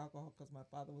wouldn't drink alcohol because my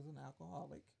father was an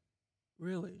alcoholic.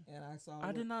 Really? And I saw.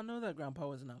 I did not know that Grandpa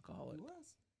was an alcoholic. He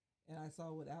was. And I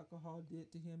saw what alcohol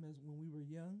did to him as when we were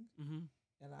young. Mm-hmm.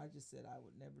 And I just said I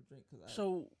would never drink because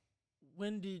So,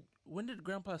 when did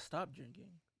Grandpa stop drinking?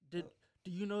 Do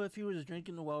you know if he was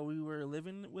drinking while we were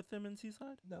living with him in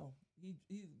Seaside? No, he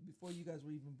before you guys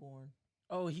were even born.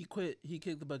 Oh, he quit. He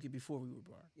kicked the bucket before we were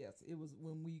born. Yes, it was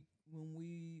when he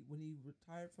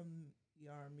retired from the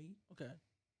army. Okay.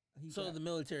 So the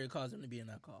military caused him to be an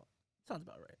alcoholic. Sounds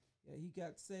about right. Yeah, he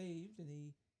got saved and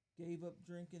he gave up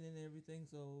drinking and everything.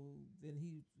 So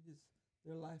then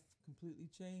their life completely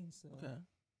changed. So Okay.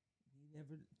 he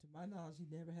never, to my knowledge, he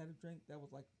never had a drink. That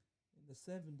was like in the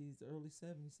 70s, the early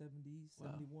 70s, Wow.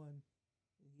 71.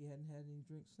 He hadn't had any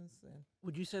drinks since then.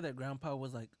 Would you say that Grandpa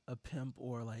was like a pimp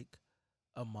or like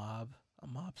a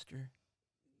mobster?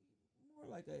 More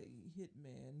like a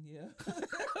hitman, yeah.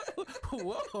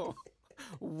 Whoa.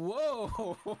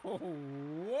 Whoa.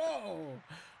 Whoa.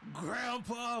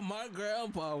 My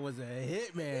grandpa was a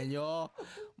hitman, y'all.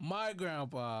 My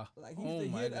grandpa. Like he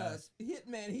used to hit us.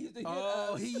 Hitman, he used to hit us.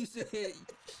 Oh, he used to hit.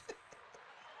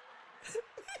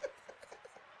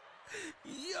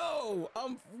 Yo,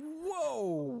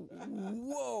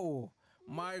 whoa.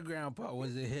 My grandpa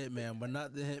was a hitman, but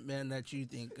not the hitman that you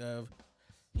think of.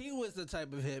 He was the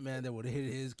type of hitman that would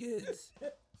hit his kids.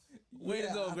 Way to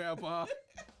go, Grandpa.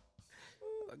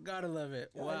 I gotta love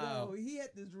it. I Wow. know. He had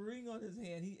this ring on his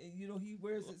hand. He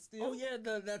wears it still. Oh yeah,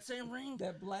 that same ring.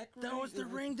 That black ring. That was the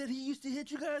ring that he used to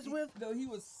hit you guys with. No, he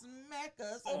would smack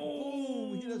us and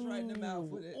boom, hit us right in the mouth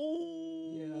with it.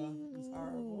 Oh. Yeah, it was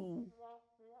horrible.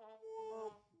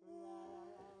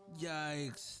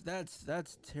 Yikes!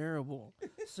 That's terrible.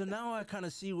 So now I kind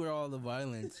of see where all the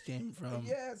violence came from.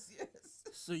 Yes.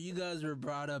 So you guys were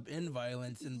brought up in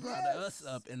violence and brought us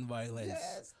up in violence.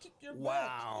 Yes, kick your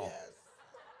Wow. butt.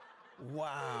 Yes.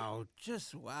 Wow.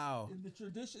 Just wow. And the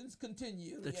traditions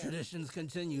continue. The traditions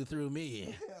continue through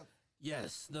me. Yeah.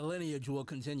 Yes, the lineage will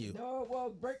continue. No,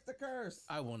 well, break the curse.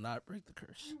 I will not break the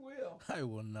curse. You will. I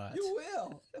will not. You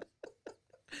will.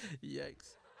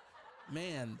 Yikes.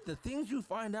 Man, the things you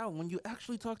find out when you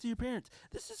actually talk to your parents.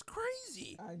 This is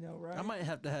crazy. I know, right? I might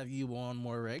have to have you on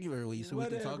more regularly so we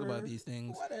can talk about these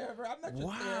things. Whatever. I'm not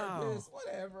your therapist.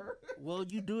 Whatever. Well,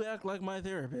 you do act like my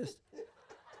therapist.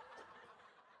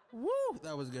 Woo!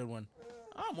 That was a good one.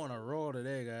 I'm on a roll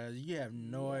today, guys. You have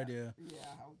no idea. Yeah,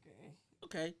 okay.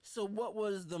 Okay, so what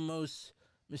was the most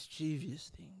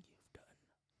mischievous thing you've done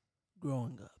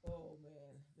growing up? Oh, man.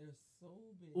 There's so many.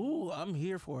 Ooh, I'm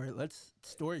here for it. Let's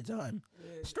story time.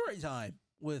 Story time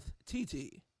with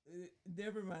TT.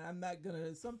 Never mind. I'm not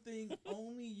gonna. Something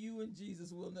only you and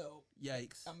Jesus will know.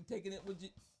 Yikes. I'm taking it with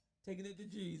taking it to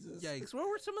Jesus. Yikes. What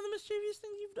were some of the mischievous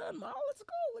things you've done, Ma? Let's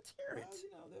go. Let's hear it.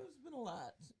 Well, there's been a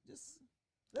lot. Just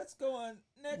let's go on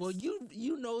next. Well,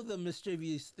 you know the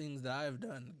mischievous things that I've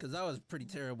done because I was pretty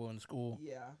terrible in school.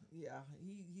 Yeah.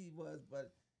 He was,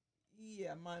 but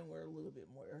yeah, mine were a little bit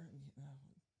more.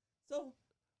 So.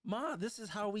 Ma, this is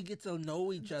how we get to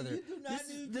know each other. You do not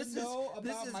need to know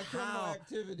about my criminal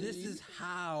activity. This is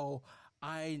how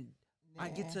I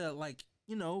get to, like,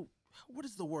 what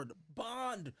is the word?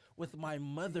 Bond with my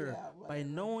mother by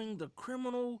knowing the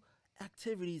criminal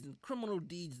activities and criminal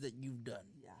deeds that you've done.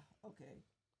 Yeah, okay.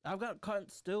 I've got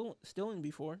caught stealing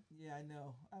before. Yeah, I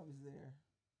know. I was there.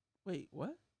 Wait,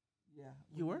 what? Yeah.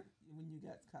 You were? When you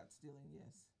got caught stealing,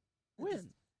 yes.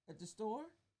 When? At the store?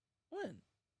 When?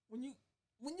 When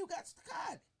you got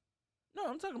caught? No,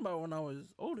 I'm talking about when I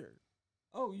was older.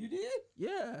 Oh, you did?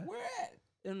 Yeah. Where at?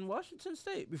 In Washington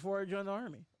State before I joined the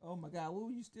Army. Oh my God, what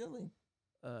were you stealing?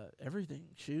 Everything.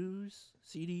 Shoes,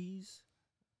 CDs,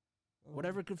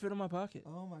 whatever could fit in my pocket.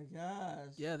 Oh my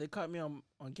gosh. Yeah, they caught me on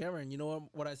camera, and you know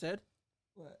what I said?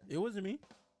 What? It wasn't me.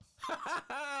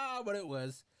 But it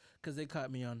was, because they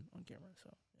caught me on camera,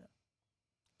 so yeah.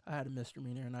 I had a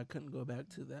misdemeanor, and I couldn't go back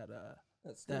to that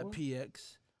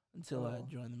PX until I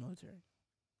joined the military.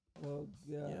 Oh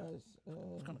gosh. Yeah.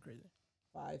 It's kind of crazy.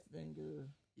 5-finger.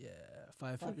 Yeah,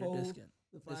 5-figure discount.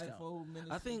 The 5-fold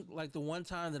ministry. I think like the one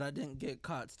time that I didn't get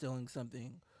caught stealing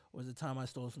something was the time I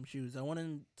stole some shoes. I went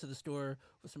into the store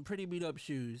with some pretty beat up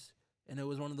shoes, and it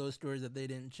was one of those stores that they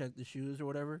didn't check the shoes or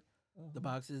whatever, the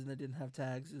boxes, and it didn't have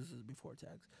tags. This was before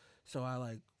tags. So I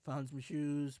like found some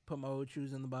shoes, put my old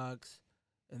shoes in the box,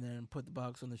 and then put the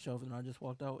box on the shelf, and I just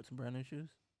walked out with some brand new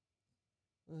shoes.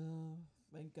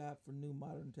 Thank God for new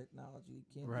modern technology.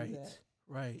 You can't do that.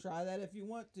 Right. Try that if you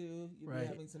want to. You'll be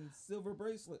having some silver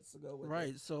bracelets to go with it.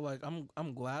 Right. So like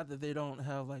I'm glad that they don't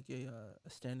have like a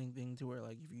standing thing to where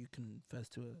like if you confess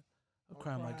to a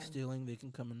crime like stealing, they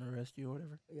can come and arrest you or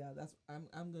whatever. Yeah,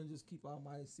 I'm gonna just keep all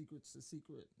my secrets a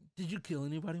secret. Did you kill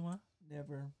anybody, Ma?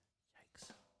 Never.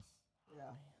 Yikes.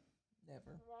 Yeah.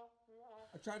 Never.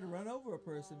 I tried to run over a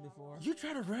person before. You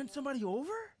tried to run somebody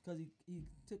over? Because he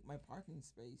took my parking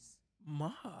space.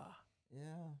 Ma.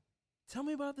 Yeah. Tell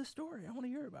me about this story. I want to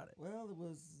hear about it. Well, it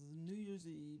was New Year's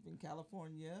Eve in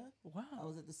California. Wow. I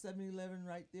was at the 7-Eleven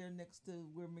right there next to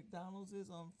where McDonald's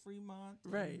is on Fremont.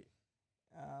 Right.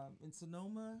 In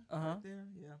Sonoma. Right there.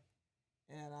 Yeah.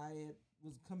 And I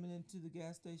was coming into the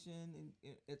gas station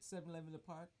at 7-Eleven to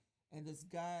park. And this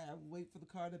guy, I wait for the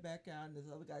car to back out, and this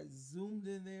other guy zoomed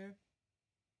in there.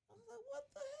 I was like,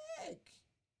 "What the heck?"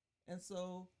 And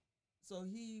so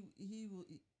he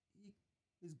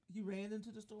ran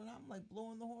into the store, and I'm like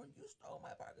blowing the horn. You stole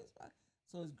my parking spot.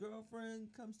 So his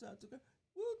girlfriend comes out to her.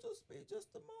 We'll just be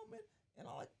just a moment, and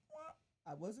I'm like, "What?"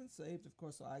 I wasn't saved, of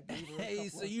course, so I gave her. Hey,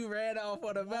 so you ran off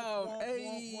on the mouth.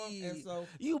 Hey, and so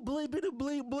you bleeping and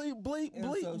bleep, bleep, bleep,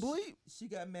 bleep, bleep. She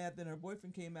got mad. Then her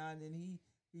boyfriend came out, and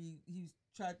he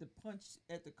tried to punch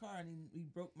at the car, and he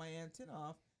broke my antenna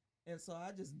off. And so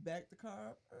I just backed the car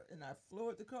up, and I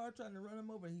floored the car trying to run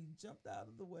him over, and he jumped out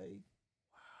of the way.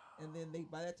 Wow. And then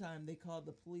by that time they called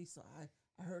the police, so I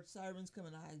heard sirens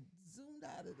coming. I zoomed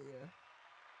out of there.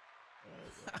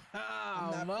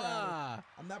 I'm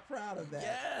not proud of that.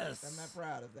 Yes. I'm not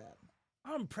proud of that.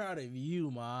 I'm proud of you,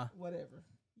 Ma. Whatever.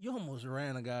 You almost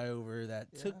ran a guy over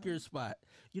that took your spot.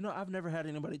 You know, I've never had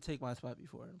anybody take my spot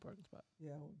before in a parking spot.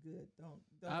 Yeah, well, good. Don't.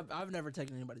 I've never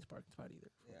taken anybody's parking spot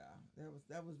either. Yeah,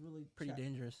 that was really pretty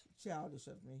dangerous. Childish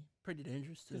of me. Pretty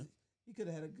dangerous too. He could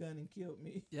have had a gun and killed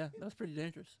me. Yeah, that was pretty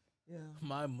dangerous. Yeah.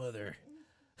 My mother.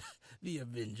 The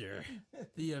Avenger.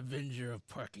 The Avenger of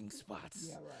parking spots.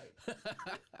 Yeah,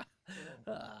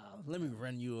 right. Let me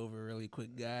run you over really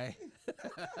quick, guy.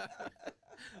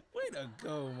 Way to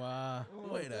go, Ma.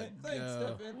 Way to thanks,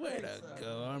 go. Stephen. Way Thanks, to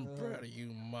go. I'm proud of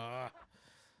you, Ma.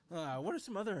 What are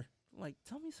some other, like,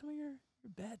 tell me some of your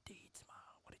bad deeds, Ma.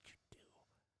 What did you do? I'm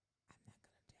not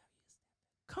gonna tell you,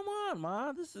 Stephen. Come on,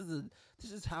 Ma.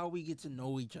 This is how we get to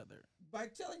know each other. By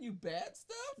telling you bad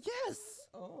stuff? Yes.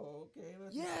 Oh, okay.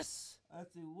 Yes. I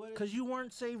see. What? Because you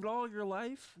weren't saved all your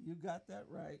life. You got that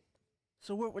right.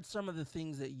 So what were some of the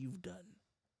things that you've done?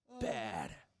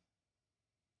 Bad.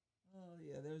 Oh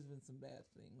yeah, there's been some bad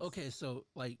things. Okay, so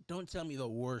like, don't tell me the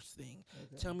worst thing.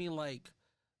 Okay. Tell me like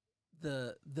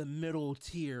the middle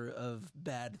tier of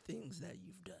bad things that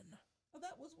you've done. Oh,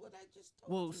 that was what I just told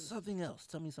Well, you. something else.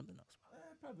 Tell me something else.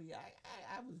 Probably.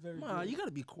 I was very. Ma, good. you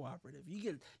gotta be cooperative.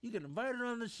 You get invited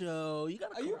on the show. You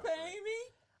gotta. Are you cooperate. paying me?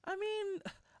 I mean,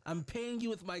 I'm paying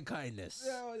you with my kindness.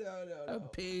 No. I'm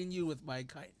paying you with my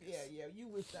kindness. Yeah. You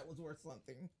wish that was worth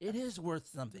something. It is worth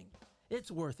something. It's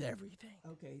worth everything.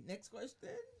 Okay. Next question.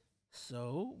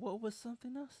 So, what was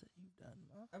something else that you've done,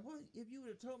 Ma? Well, if you would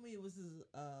have told me it was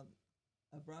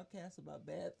a broadcast about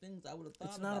bad things, I would have thought.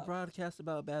 It's not a broadcast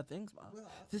about bad things, Ma. Well,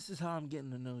 This is how I'm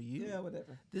getting to know you. yeah,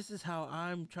 whatever. This is how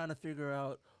I'm trying to figure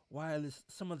out why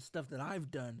some of the stuff that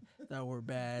I've done that were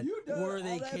bad, You done where all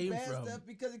they that came bad from. stuff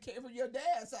because it came from your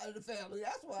dad's side of the family.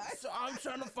 That's why. So I'm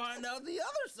trying to find out the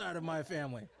other side of my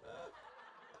family.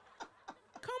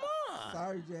 Come on.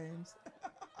 Sorry, James.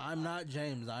 I'm not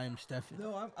James. I am Stephen.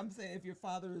 No, I'm saying if your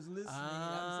father is listening,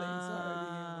 I'm saying sorry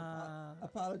to him.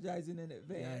 Apologizing in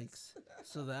advance. Yikes.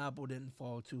 So the apple didn't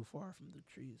fall too far from the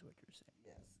tree is what you're saying.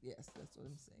 Yes, that's what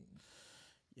I'm saying.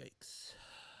 Yikes.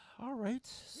 All right.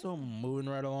 So moving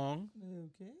right along.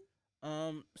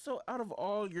 Okay. So out of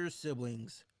all your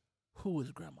siblings, who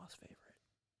was grandma's favorite?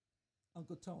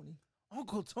 Uncle Tony.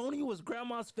 Uncle Tony was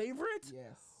grandma's favorite?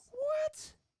 Yes.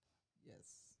 What? Yes.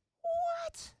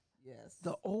 What? Yes.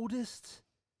 The oldest?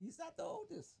 He's not the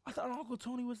oldest. I thought Uncle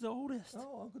Tony was the oldest.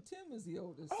 Oh, Uncle Tim is the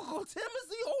oldest. Uncle Tim is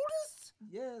the oldest?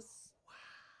 Yes.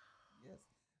 Wow.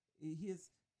 Yes.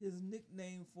 His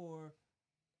nickname for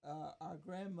our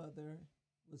grandmother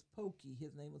was Pokey.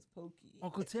 His name was Pokey.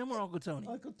 Uncle Tim or Uncle Tony?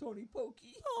 Uncle Tony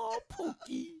Pokey. Oh,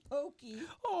 Pokey. Pokey.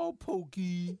 Oh,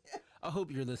 Pokey. I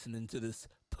hope you're listening to this,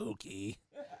 Pokey.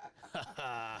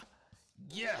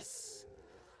 Yes.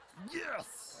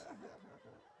 Yes.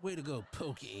 Way to go,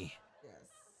 Pokey. Yes.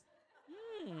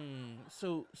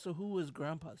 So who was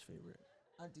Grandpa's favorite?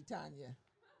 Auntie Tanya.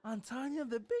 Aunt Tanya,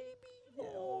 the baby. Yeah.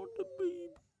 Oh, the baby.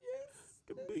 Yes.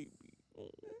 The baby. Oh.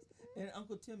 And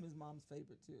Uncle Tim is Mom's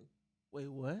favorite too. Wait,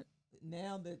 what?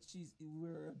 Now that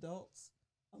we're adults,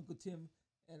 Uncle Tim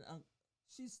and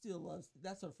she still loves.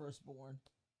 That's her firstborn.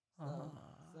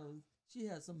 So she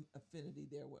has some affinity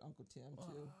there with Uncle Tim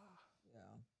too.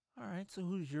 Yeah. All right. So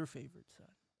who's your favorite son?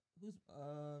 Who's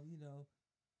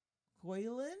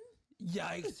Quaylen?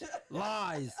 Yikes!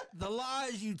 Lies. The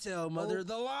lies you tell, mother. Oh.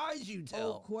 The lies you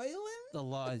tell. Oh, Quaylen? The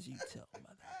lies you tell,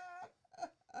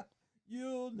 mother.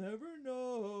 You'll never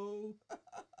know.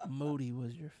 Modi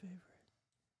was your favorite.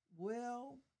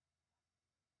 Well,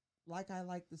 like I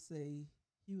like to say,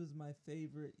 he was my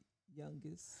favorite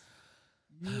youngest.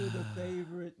 You were the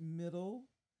favorite middle,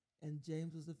 and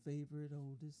James was the favorite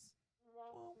oldest.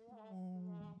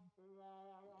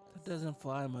 That doesn't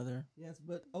fly, mother. Yes,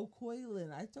 but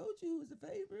O'Quaylen, I told you he was the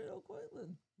favorite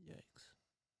O'Quaylen. Yikes.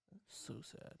 So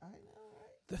sad. I know,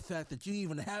 right? The fact that you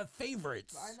even have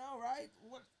favorites. I know, right?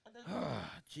 What?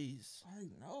 Jeez. I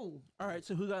know. All right,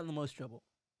 so who got in the most trouble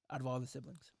out of all the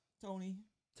siblings? Tony.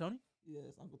 Tony?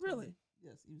 Yes, Uncle Tony. Really?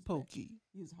 Yes, he was Pokey. bad.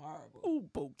 He was horrible. Oh,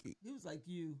 Pokey. He was like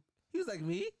you. He was like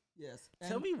me? Yes.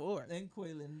 Tell me more. And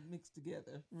Quaylen mixed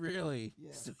together. Really?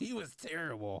 Yeah. So he was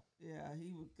terrible. Yeah,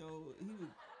 he would.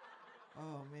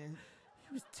 Oh man,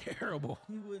 He was terrible.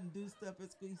 he wouldn't do stuff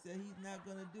at school. He said he's not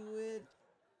gonna do it.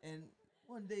 And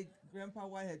one day, Grandpa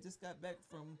White had just got back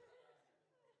from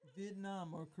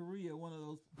Vietnam or Korea, one of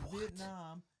those. What?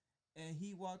 Vietnam, and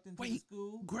he walked into the Wait,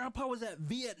 school. Grandpa was at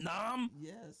Vietnam?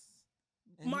 Yes.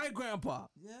 And My grandpa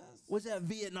yes. was at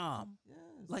Vietnam. Yes.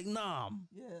 Like Nam.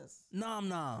 yes. Nam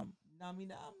Nam. Nami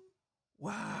Nam.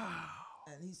 Wow.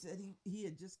 And he said he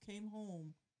had just came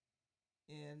home,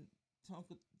 and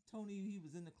Uncle Tony, he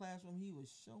was in the classroom. He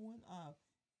was showing off,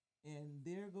 and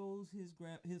there goes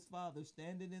his father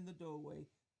standing in the doorway.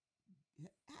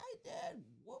 Hi, Dad.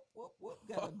 Whoop whoop whoop.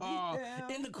 Got a beat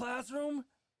down. In the classroom?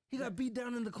 He got beat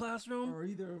down in the classroom? Or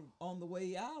either on the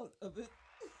way out of it.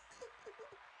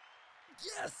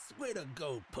 Yes! Way to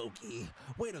go, Pokey.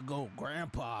 Way to go,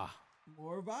 Grandpa.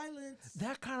 More violence.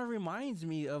 That kind of reminds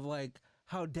me of like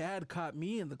how Dad caught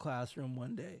me in the classroom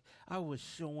one day. I was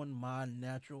showing my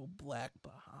natural black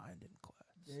behind in class.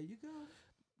 There you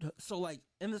go. So like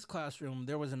in this classroom,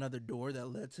 there was another door that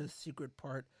led to a secret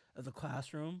part of the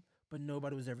classroom, but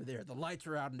nobody was ever there. The lights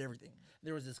were out and everything.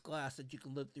 There was this glass that you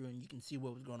can look through and you can see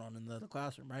what was going on in the other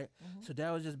classroom, right? So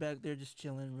Dad was just back there just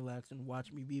chilling, relaxing,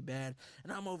 watching me be bad.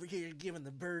 And I'm over here giving the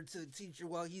bird to the teacher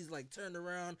while he's like turned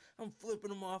around. I'm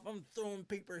flipping him off. I'm throwing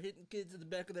paper, hitting kids in the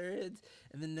back of their heads.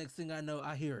 And then next thing I know,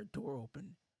 I hear a door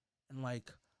open. And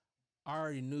like, I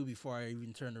already knew before I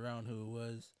even turned around who it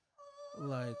was.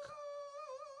 Like,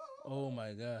 oh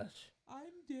my gosh. I'm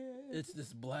dead. It's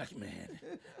this black man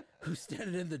who's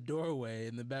standing in the doorway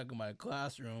in the back of my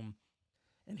classroom.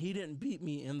 And he didn't beat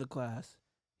me in the class.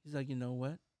 He's like, you know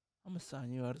what? I'm going to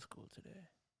sign you out of school today.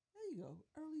 There you go.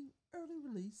 Early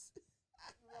release.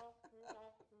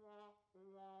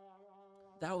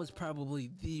 That was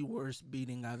probably the worst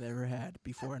beating I've ever had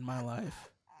before in my life.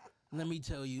 Let me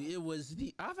tell you,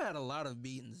 I've had a lot of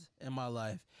beatings in my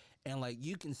life. And like,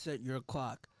 you can set your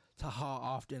clock to how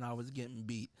often I was getting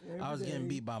beat. I was getting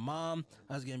beat by Mom.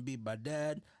 I was getting beat by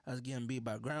Dad. I was getting beat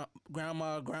by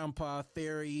Grandma, Grandpa,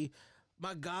 Fairy.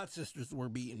 My god sisters were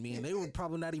beating me, and they would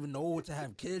probably not even know to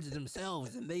have kids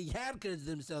themselves. And they had kids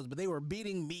themselves, but they were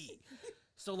beating me.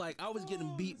 So like, I was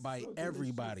getting beat by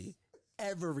everybody.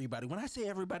 Everybody. When I say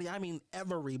everybody, I mean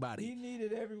everybody. He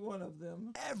needed every one of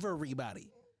them.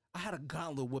 Everybody. I had a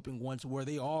gauntlet whooping once where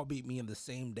they all beat me in the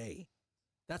same day.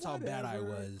 That's how bad I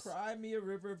was. Cry me a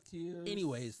river of tears.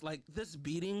 Anyways, like this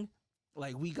beating,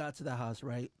 like we got to the house,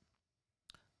 right?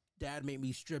 Dad made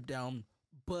me strip down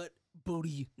butt,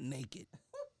 booty naked.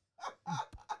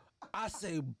 I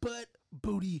say butt,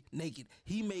 booty naked.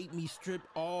 He made me strip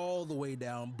all the way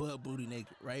down, butt, booty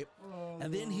naked, right?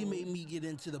 And then he made me get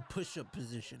into the push-up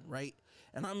position, right?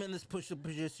 And I'm in this push-up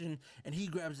position, and he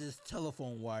grabs this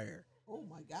telephone wire. Oh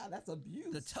my God, that's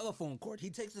abuse. The telephone cord. He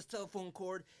takes this telephone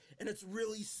cord, and it's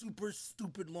really super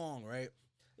stupid long, right?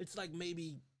 It's like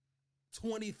maybe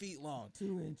 20 feet long.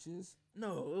 2 inches.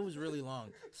 No, it was really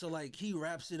long. So like he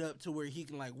wraps it up to where he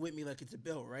can like whip me like it's a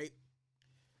belt, right?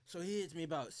 So he hits me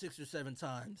about 6 or 7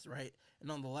 times, right? And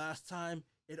on the last time,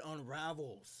 it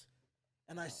unravels.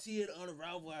 And I see it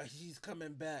unravel as he's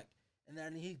coming back. And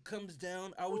then he comes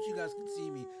down. I wish you guys could see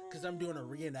me because I'm doing a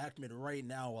reenactment right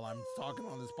now while I'm talking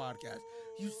on this podcast.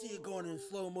 You see it going in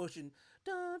slow motion.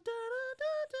 Dun, dun, dun,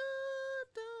 dun,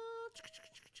 dun,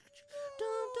 dun,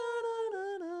 dun,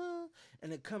 dun, dun,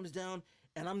 and it comes down,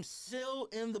 and I'm still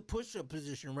in the push-up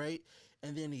position, right?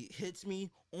 And then he hits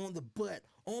me on the butt,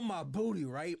 on my booty,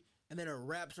 right? And then it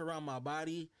wraps around my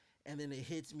body, and then it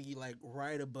hits me like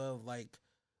right above, like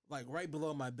right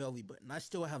below my belly button. I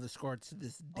still have the scar to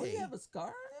this day. Oh, you have a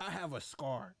scar? I have a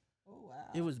scar. Oh, wow.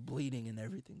 It was bleeding and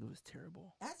everything. It was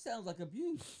terrible. That sounds like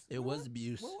abuse. It was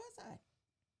abuse. Where was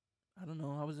I? I don't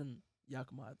know. I was in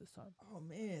Yakima at this time. Oh,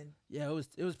 man. Yeah,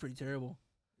 it was pretty terrible.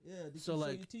 Yeah. Did So, you show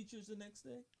like, your teachers the next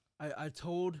day? I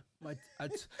told my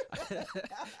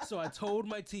so I told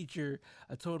my teacher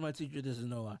this is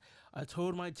no lie. I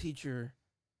told my teacher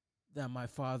that my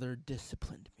father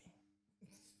disciplined me.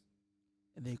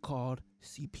 And they called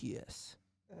CPS.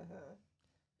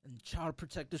 And Child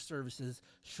Protective Services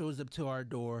shows up to our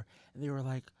door, and they were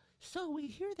like, "So we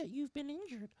hear that you've been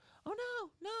injured." "Oh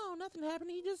no, nothing happened.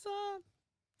 He just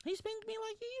he spanked me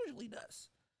like he usually does."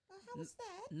 How was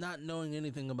that? Not knowing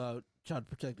anything about Child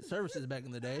Protective Services back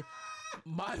in the day,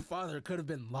 my father could have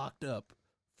been locked up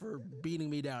for beating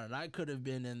me down, and I could have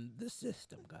been in the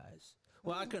system, guys.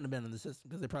 Well, I couldn't have been in the system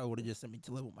because they probably would have just sent me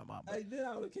to live with my mom. Hey, then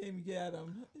I would have came and get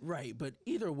him. Right, but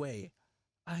either way,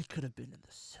 I could have been in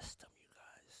the system, you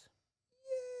guys.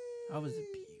 Yay. I was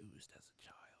abused as a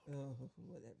child. Oh,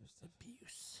 whatever.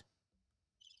 Abuse.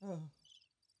 Oh.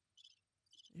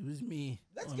 It was me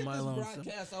Let's on get my this lonesome.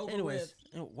 broadcast over Anyways,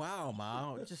 with. wow,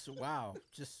 Ma. Just wow.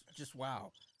 Just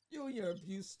wow. You and your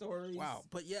abuse stories. Wow.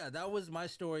 But yeah, that was my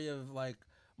story of like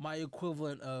my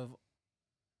equivalent of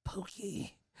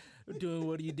Pokey doing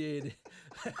what he did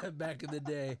back in the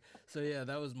day. So yeah,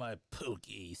 that was my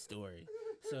Pokey story.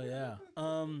 So yeah.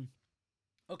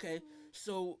 Okay.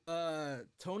 So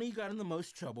Tony got in the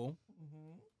most trouble.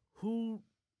 Mm-hmm.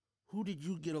 Who did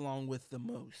you get along with the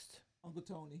most? Uncle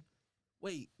Tony.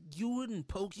 Wait, you and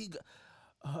Pokey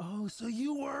oh, so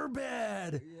you were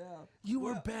bad. Yeah. You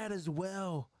were bad as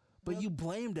well. But you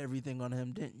blamed everything on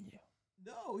him, didn't you?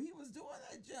 No, he was doing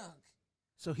that junk.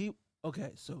 So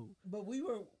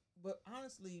But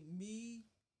honestly, me,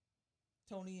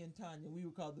 Tony, and Tanya, we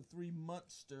were called the 3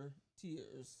 Monster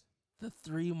Tears. the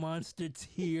 3 monster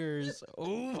tears.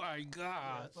 Oh my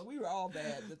God. So we were all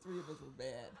bad. The 3 of us were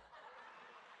bad.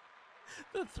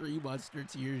 The Three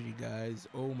Musketeers, you guys.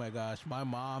 Oh my gosh, my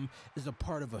mom is a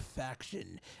part of a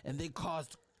faction, and they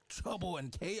caused trouble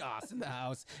and chaos in the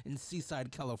house in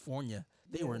Seaside, California.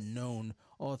 They were Yes. known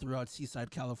all throughout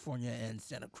Seaside, California, and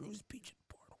Santa Cruz Beach and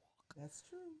Boardwalk. That's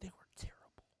true. They were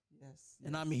terrible, Yes.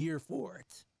 and I'm here for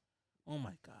it. Oh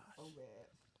my gosh. Oh bad.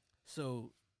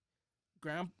 So,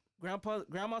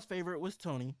 grandma's favorite was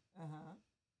Tony.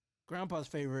 Grandpa's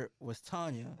favorite was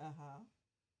Tanya,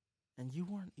 and you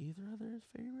weren't either of their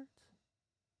favorites.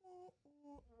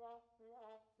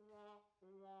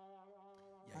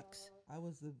 Yikes! I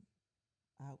was the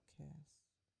outcast.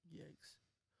 Yikes!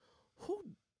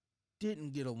 Who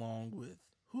didn't get along with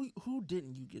who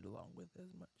didn't you get along with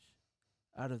as much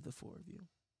out of the four of you?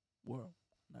 Well,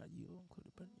 not you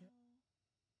included, but yeah.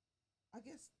 I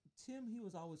guess Tim, he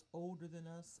was always older than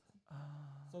us,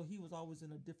 so he was always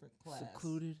in a different class.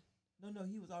 Secluded. No,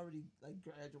 he was already like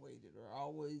graduated or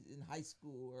always in high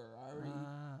school or already.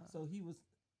 So he was.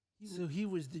 So he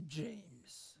was the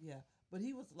James. Yeah, but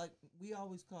he was like we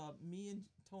always called me and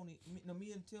Tony.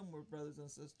 Me and Tim were brothers and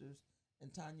sisters,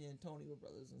 and Tanya and Tony were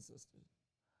brothers and sisters.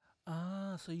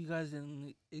 So you guys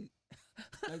didn't.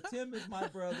 Like Tim is my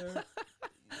brother,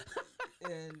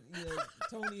 and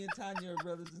Tony and Tanya are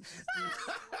brothers and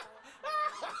sisters.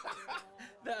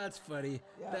 That's funny.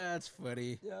 Yeah. That's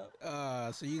funny.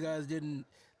 Yeah. So you guys didn't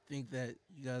think that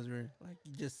you guys were like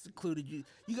you just secluded you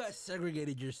guys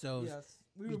segregated yourselves. Yes.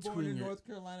 We were born in North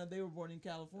Carolina. They were born in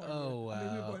California. Oh, wow. I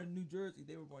mean, we were born in New Jersey.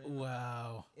 They were born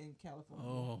in California.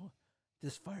 Oh,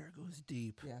 this fire goes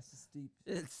deep. Yes, it's deep.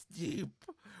 It's deep.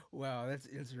 Wow, that's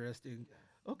interesting.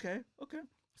 Yeah. Okay.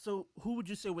 So who would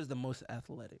you say was the most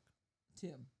athletic?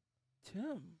 Tim.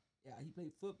 Yeah, he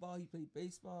played football. He played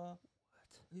baseball.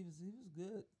 What? He was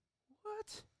good.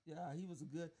 What? Yeah, he was a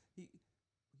good. He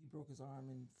broke his arm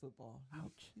in football.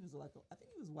 Ouch. He was I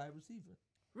think he was a wide receiver.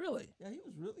 Really? Yeah, he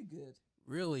was really good.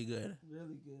 Really good.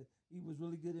 Really good. He was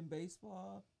really good in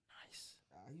baseball. Nice.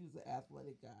 He was the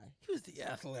athletic guy. He was the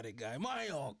athletic guy. My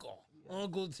uncle. Yeah.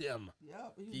 Uncle Tim. Yeah.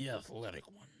 The athletic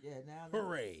one. Yeah, now.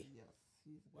 Hooray. Yes.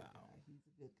 He's a good guy. He's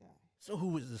a good guy. So who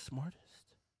was the smartest?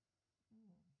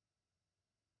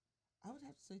 I would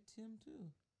have to say Tim,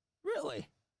 too. Really?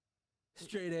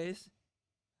 Straight A's?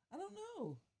 I don't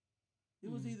know. It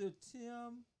was either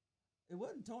Tim. It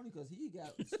wasn't Tony because he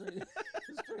got straight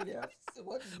F's. It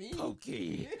wasn't me.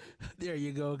 Pokey. There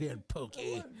you go again, Pokey.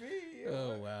 It wasn't me.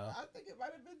 Oh, wow. I think it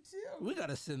might have been Tim. We got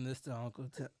to send this to Uncle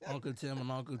Tim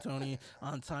and Uncle Tony,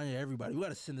 Aunt Tanya, everybody. We got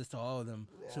to send this to all of them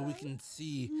so we can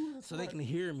see, so they can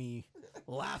hear me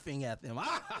laughing at them.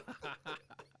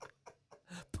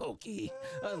 Pokey.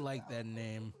 I like that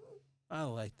name.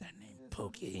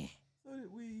 Pokey. So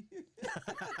did we.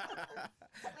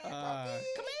 Come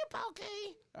here,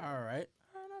 Pokey. All right.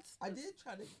 I did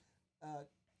try to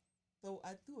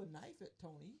I threw a knife at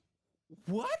Tony.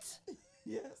 What?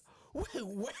 Yes.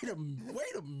 Wait a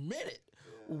minute.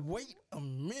 Wait a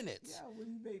minute. Yeah, when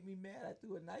he made me mad, I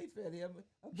threw a knife at him.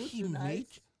 A butcher He knife.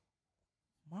 made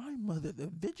my mother, the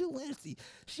vigilante.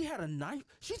 She had a knife.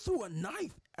 She threw a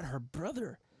knife at her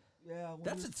brother. Yeah.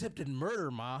 That's attempted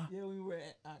murder, Ma. Yeah, we were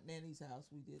at Aunt Nanny's house.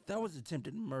 We did. That was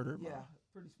attempted murder, Ma. Yeah,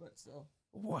 pretty much so.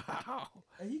 Wow.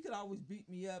 And he could always beat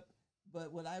me up,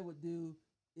 but what I would do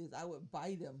is I would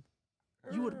bite him.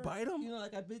 You would bite him? You know,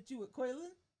 like I bit you with Quaylen?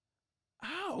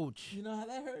 Ouch. You know how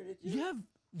that hurted you? You have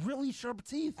really sharp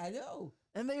teeth. I know.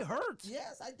 And they hurt.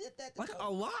 Yes, I did that to Like Tony. a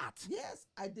lot. Yes,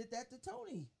 I did that to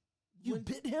Tony. You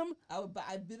bit him?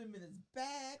 I bit him in his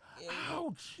back. And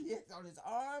Ouch. yes, on his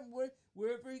arm,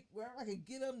 wherever I could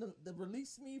get him to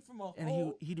release me from a hole.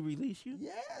 And he'd release you?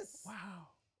 Yes. Wow.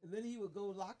 And then he would go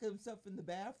lock himself in the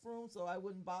bathroom so I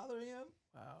wouldn't bother him.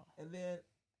 Wow. And then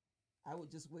I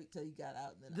would just wait till he got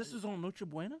out. And then This is on Noche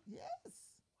Buena? Yes.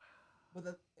 Wow.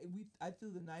 But I threw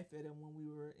the knife at him when we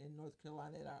were in North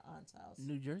Carolina at our aunt's house.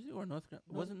 New Jersey or North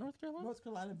Carolina? Was it North Carolina? North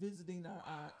Carolina visiting our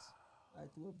aunt. I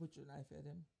threw a butcher knife at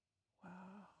him. Wow.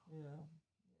 Yeah.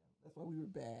 That's why we were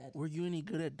bad. Were you any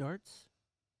good at darts?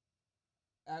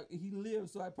 He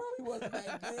lived, so I probably wasn't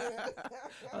that good.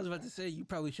 I was about to say, you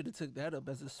probably should have took that up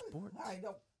as a sport. I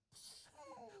know.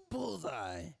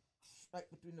 Bullseye. Right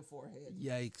between the forehead.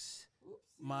 Yikes.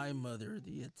 Oopsie. My mother,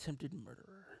 the attempted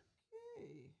murderer.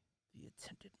 Okay. The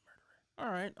attempted murderer.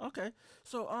 All right. Okay.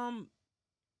 So,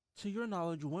 to your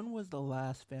knowledge, when was the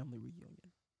last family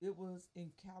reunion? It was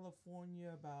in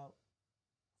California about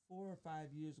 4 or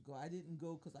 5 years ago. I didn't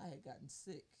go because I had gotten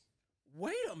sick.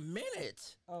 Wait a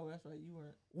minute. Oh, that's right. You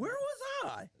weren't. Where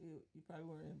was I? You probably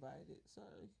weren't invited.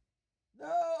 Sorry.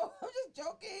 No, I'm just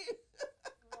joking.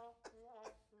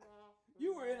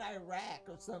 You were in Iraq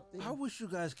or something. I wish you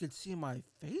guys could see my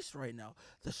face right now.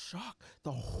 The shock,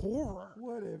 the horror.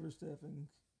 Whatever, Stefan.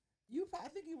 I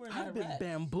think you were in I've Iraq. been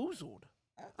bamboozled.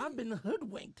 I've been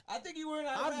hoodwinked. I think you were in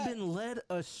Iraq. I've been led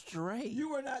astray. You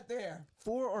were not there.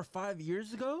 4 or 5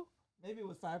 years ago? Maybe it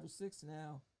was 5 or 6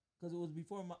 now, because it was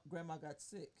before Grandma got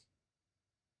sick.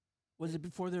 Was it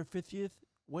before their 50th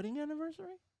wedding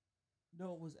anniversary?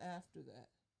 No, it was after that.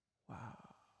 Wow.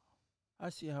 I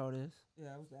see how it is.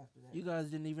 Yeah, it was after that. You guys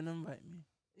didn't even invite me.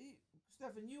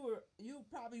 Stefan, you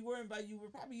probably were invited. You were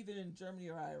probably either in Germany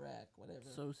or Iraq, whatever.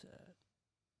 So sad.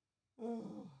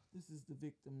 Oh, this is the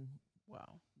victim.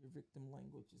 Wow. Your victim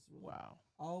language is really Wow.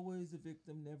 always a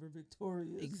victim, never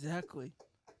victorious. Exactly.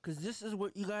 Because this is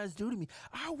what you guys do to me.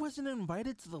 I wasn't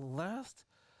invited to the last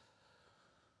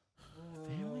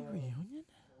family reunion.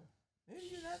 Maybe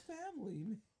you're not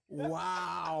family.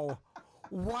 Wow.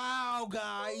 Wow,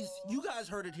 guys. You guys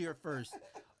heard it here first.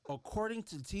 According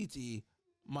to Titi,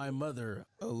 my mother,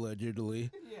 allegedly,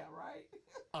 Yeah, right.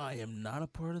 I am not a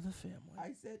part of the family.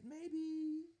 I said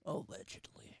maybe.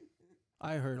 Allegedly.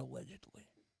 I heard allegedly.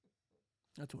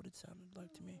 That's what it sounded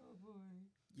like to me. Oh boy.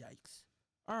 Yikes.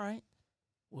 All right.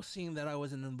 Well, seeing that I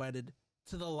wasn't invited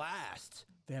to the last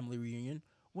family reunion,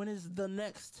 when is the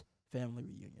next family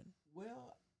reunion?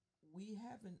 Well, we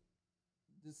haven't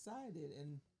decided,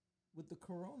 and with the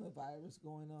coronavirus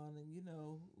going on, and who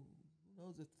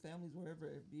knows if families will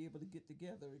ever be able to get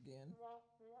together again.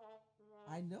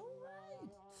 I know, right?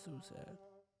 So sad.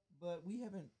 But we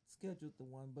haven't scheduled the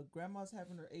one. But Grandma's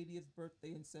having her 80th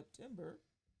birthday in September.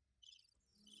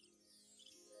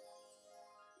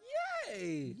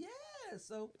 Yay! Yeah,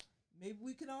 so maybe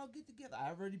we can all get together. I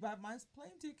already bought my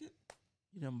plane ticket.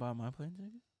 You didn't buy my plane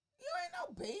ticket? You ain't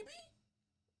no baby.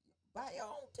 Buy your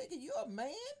own ticket. You a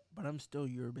man? But I'm still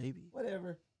your baby.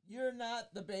 Whatever. You're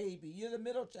not the baby. You're the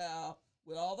middle child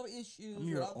with all the issues. I'm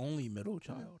your only middle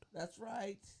child. That's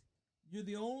right. You're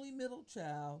the only middle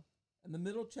child. And the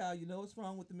middle child, you know what's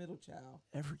wrong with the middle child?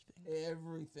 Everything.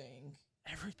 Everything.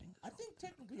 Everything. I think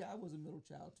technically I was a middle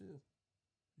child too.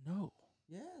 No.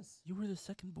 Yes. You were the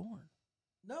second born.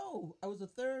 No, I was a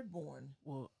third born.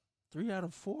 Well, 3 out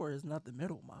of 4 is not the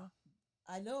middle, Ma.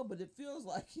 I know, but it feels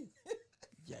like it.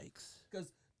 Yikes.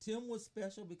 Because Tim was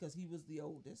special because he was the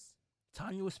oldest.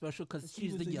 Tanya was special because She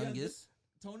she's was the youngest.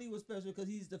 Tony was special because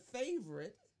he's the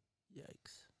favorite.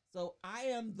 Yikes. So I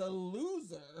am the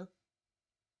loser.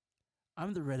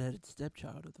 I'm the redheaded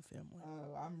stepchild of the family.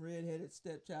 I'm redheaded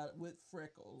stepchild with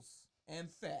freckles and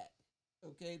fat.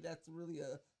 Okay, that's really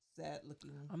a sad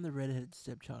looking. I'm the redheaded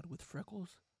stepchild with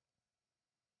freckles,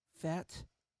 fat,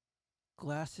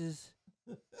 glasses,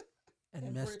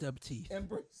 and messed up teeth. And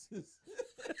braces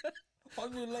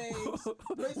on your legs.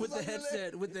 With the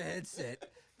headset. With the headset.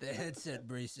 The headset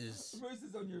braces.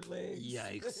 Braces on your legs.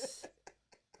 Yikes.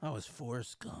 I was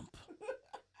Forrest Gump.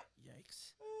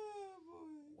 Yikes. Oh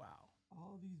boy. Wow.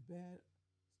 All these bad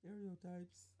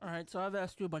stereotypes. All right, so I've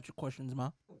asked you a bunch of questions,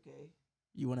 Ma. Okay.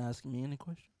 You want to ask me any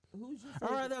questions? Who's your All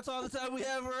favorite? right, that's all the time we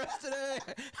have for us today.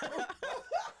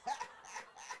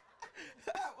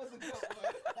 That was a good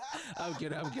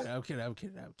one. I'm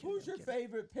kidding. Who's your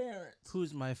favorite parent?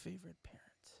 Who's my favorite parent?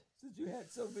 Since you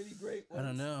had so many great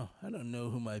ones. I don't know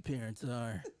who my parents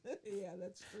are. Yeah,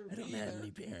 that's true. I don't have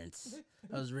any parents.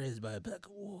 I was raised by a pack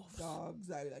of wolves.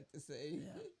 Dogs, I like to say.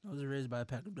 Yeah, I was raised by a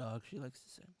pack of dogs. She likes to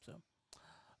say so.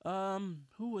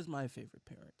 Who was my favorite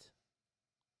parent?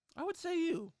 I would say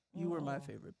you. You were my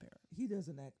favorite parent. He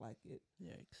doesn't act like it,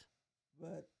 Yikes.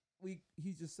 but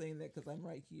he's just saying that because I'm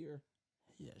right here.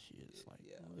 Yeah, she is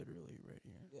Yeah. literally right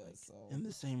here. Yeah, like, so in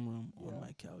the same room yeah. on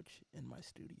my couch in my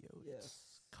studio. Yes.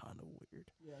 It's kind of weird.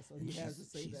 Yeah, so And he has to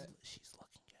say that. She's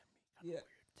looking at me kind of Yeah,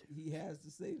 weird too. he has to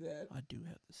say that. I do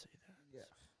have to say that.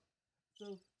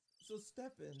 Yeah. So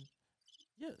Stefan,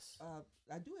 Yes.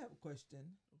 I do have a question.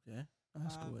 Okay.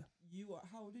 Ask away. You are,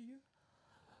 how old are you?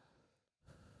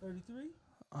 33?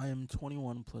 I am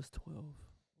 21 plus 12.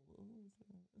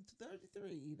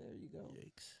 33. There you go.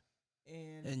 Yikes.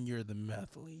 And you're the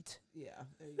mathlete. yeah,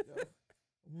 there you go.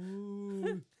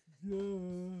 Ooh,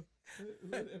 yeah.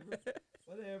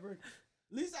 Whatever.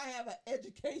 At least I have an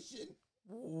education.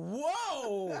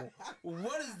 Whoa!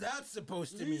 What is that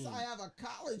supposed At to least mean? I have a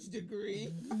college degree.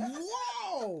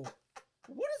 Whoa!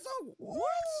 What is all? What?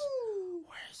 Woo!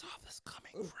 Where is all this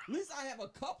coming At from? least I have a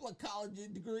couple of college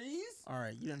degrees. All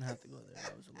right, you didn't have to go there.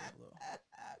 That was a little low.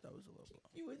 That was a little low.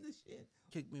 You in the shit.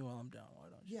 Kick me while I'm down. Why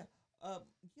don't you? Yeah.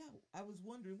 Yeah, I was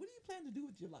wondering, what do you plan to do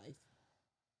with your life?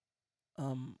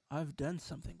 I've done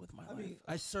something with my life. mean,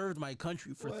 I served my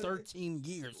country for what- 13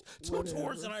 years. 2 whatever.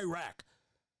 tours in Iraq.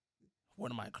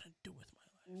 What am I gonna do with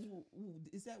my life?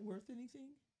 Is that worth anything?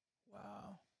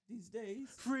 Wow. these days.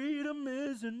 Freedom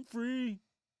isn't free.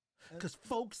 Because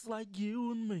folks like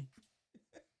you and me.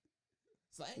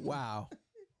 Same. Wow.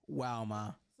 Wow,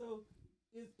 Ma. So,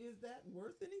 is that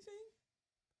worth anything?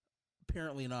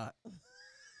 Apparently not.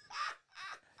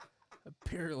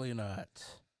 Apparently not.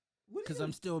 Because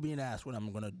I'm still being asked what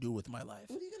I'm going to do with my life.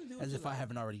 What are you going to do with As your if I life?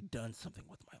 haven't already done something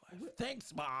with my life.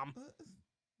 Thanks, Mom.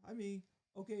 I mean,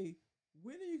 okay,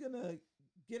 when are you going to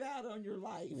get out on your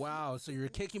life? Wow, so you're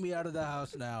kicking me out of the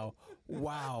house now.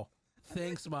 Wow.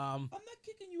 Thanks, Mom. I'm not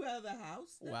kicking you out of the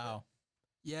house. Wow.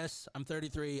 Yes, I'm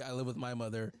 33. I live with my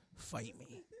mother. Fight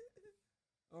me.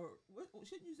 Or what,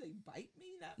 shouldn't you say bite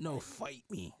me? Not No, fight fight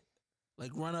me.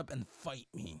 Like, run up and fight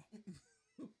me.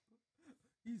 me.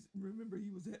 Remember, he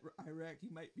was at Iraq. He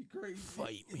might be crazy.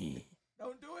 Fight me.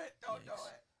 Don't do it. Don't do Yikes.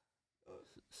 it.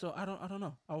 So I don't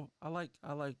know. I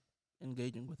like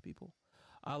engaging with people.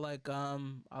 I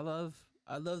love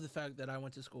the fact that I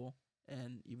went to school,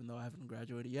 and even though I haven't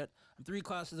graduated yet, I'm 3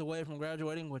 classes away from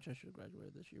graduating, which I should have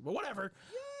graduated this year. But whatever.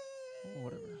 Yay!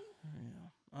 Whatever.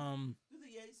 Yeah. Do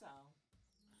the yay sound.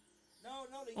 No,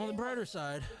 the On the yay brighter one.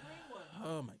 side, The green one.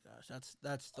 oh my gosh,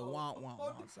 that's the wah wah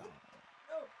wah sound.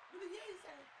 No, do the yay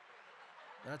sound.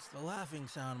 That's the laughing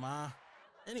sound, Ma.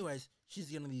 Anyways, she's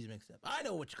getting these mixed up. I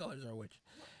know which colors are which.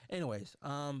 Anyways,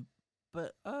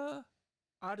 but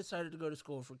I decided to go to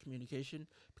school for communication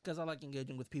because I like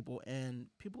engaging with people, and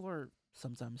people are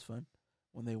sometimes fun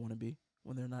when they want to be,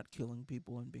 when they're not killing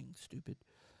people and being stupid.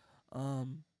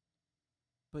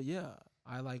 But yeah,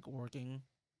 I like working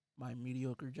my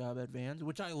mediocre job at Vans,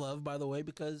 which I love, by the way,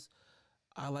 because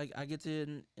I get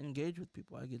to engage with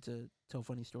people. I get to tell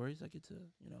funny stories. I get to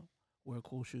wear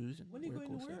cool shoes and When are you wear going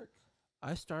cool to stuff. work?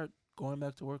 I start going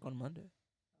back to work on Monday,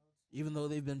 even though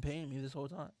they've been paying me this whole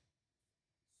time.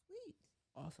 Sweet.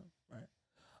 Awesome, right?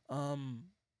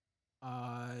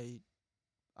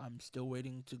 I'm still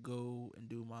waiting to go and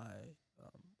do my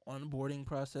onboarding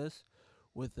process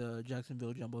with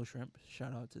Jacksonville Jumbo Shrimp.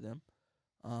 Shout out to them.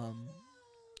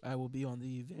 I will be on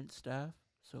the event staff,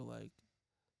 so like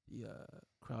the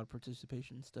crowd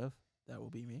participation stuff. That will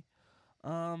be me.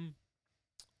 I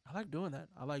like doing that.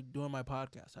 I like doing my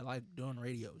podcast. I like doing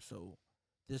radio. So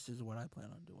this is what I plan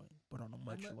on doing, but on a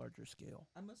much larger scale.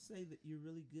 I must say that you're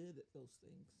really good at those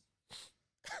things.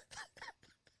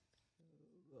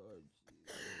 Oh, Lord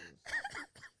Jesus.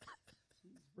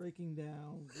 He's breaking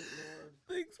down. Good Lord.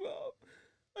 Thanks, Mom.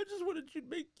 I just wanted to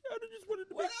make you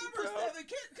Whatever, proud. Seven.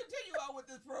 Continue on with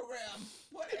this program.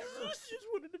 Whatever. Just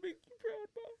wanted to make you proud,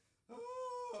 Mom.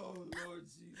 Oh, Lord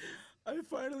Jesus. I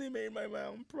finally made my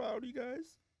mom proud, you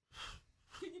guys.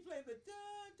 Can you play the da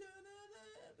da da da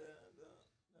da da?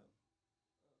 No.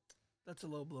 That's a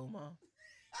low blow, Mom.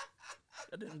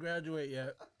 I didn't graduate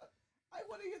yet. I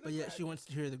want to hear the But yeah, she wants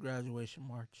to hear the graduation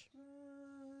march.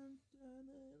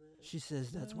 She says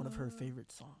that's one of her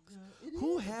favorite songs.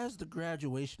 Who has the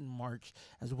graduation march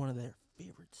as one of their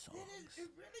favorite songs? It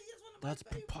really is one of my That's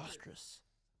favorites. preposterous.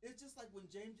 It's just like when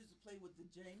James used to play with the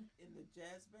James in the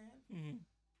jazz band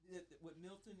with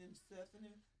Milton and Seth and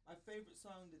him. My favorite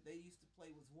song that they used to play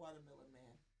was Watermelon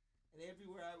Man, and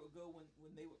everywhere I would go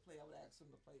when they would play, I would ask them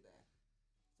to play that.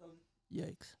 So,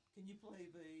 Yikes! can you play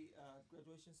the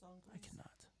graduation song, please? I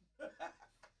cannot.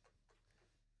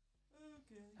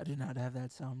 Okay. I do not have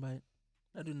that soundbite.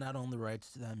 I do not own the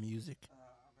rights to that music. Oh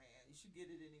man, you should get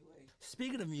it anyway.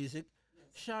 Speaking of music, Yes.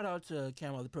 shout out to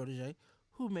Camo the Protege,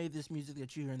 who made this music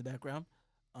that you hear in the background.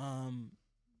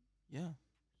 Yeah,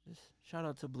 just shout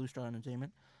out to Blue Star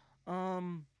Entertainment.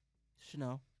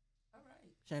 Chanel, All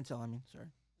right. Chantel. I mean, sorry.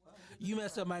 Well, You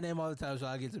mess up my name all the time, so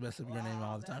I get to mess up your name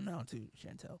all the time now too,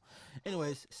 Chantel.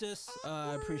 Anyways, sis,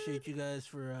 I appreciate you guys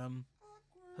for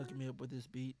hooking me up with this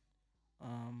beat.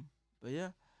 But yeah,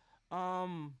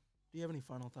 do you have any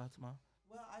final thoughts, Ma?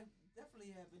 Well, I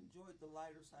definitely have enjoyed the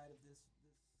lighter side of this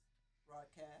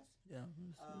broadcast. Yeah,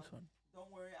 it was fun.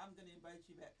 Don't worry, I'm gonna invite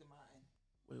you back to mine.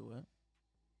 Wait, what?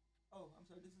 Oh, I'm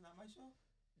sorry, this is not my show?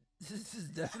 This is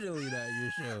definitely not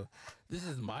your show. This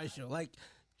is my show. Like,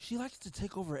 she likes to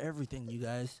take over everything, you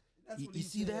guys. That's You what he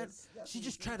see that? says. That's She what he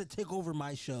just tried to says. take over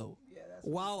my show. Yeah, that's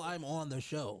While I'm on the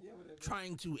show. Yeah, whatever.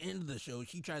 Trying to end the show,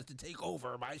 she tries to take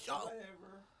over my show.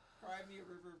 Whatever. Cry me a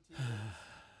river of tears.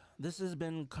 This has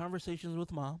been Conversations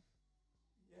with Mom.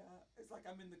 Yeah, it's like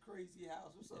I'm in the crazy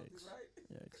house or something, Yikes.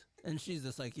 right? Yikes. And she's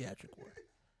the psychiatric ward.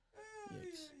 Yeah, Yikes.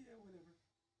 whatever.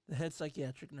 The head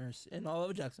psychiatric nurse in all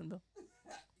of Jacksonville.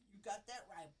 You got that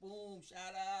right. Boom.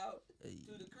 Shout out Hey.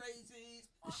 to the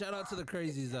crazies. Shout out to the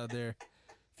crazies out there.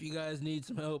 If you guys need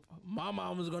some help, my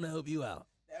mom is going to help you out.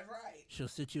 That's right. She'll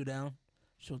sit you down.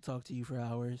 She'll talk to you for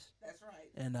hours That's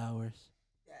right. and hours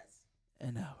Yes.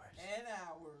 and hours. And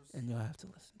hours. And you'll have to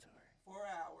listen to her. 4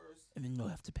 hours. And then you'll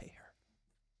have to pay her.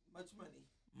 Much money.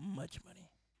 Much money.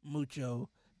 Mucho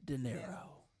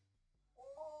dinero.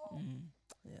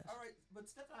 Yes. All right, but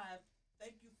Stefan, I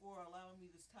thank you for allowing me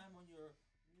this time on your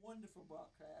wonderful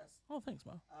broadcast. Oh, thanks,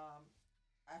 Mom.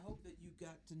 I hope that you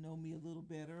got to know me a little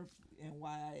better and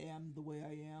why I am the way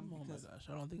I am. Oh my gosh,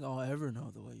 I don't think I'll ever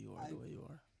know the way you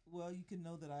are. Well, you can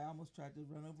know that I almost tried to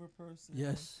run over a person.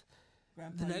 Yes.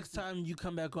 Grandpa the next time you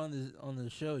come back on the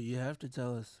show, you have to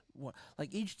tell us what.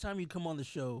 Like each time you come on the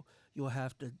show, you'll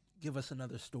have to give us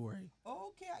another story.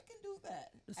 Okay, I can do that.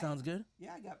 That sounds good.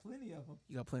 Yeah, I got plenty of them.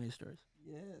 You got plenty of stories.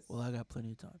 Yes. Well, I got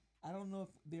plenty of time. I don't know if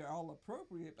they're all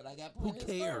appropriate, but I got plenty Who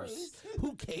cares? of stories.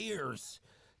 Who cares?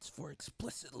 It's for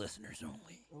explicit listeners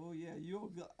only. Oh yeah,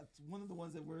 it's one of the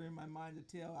ones that were in my mind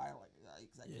to tell. I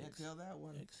can't tell that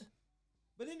one. Yikes.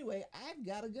 But anyway, I've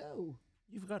got to go.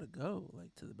 You've got to go,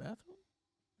 like to the bathroom?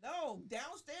 No,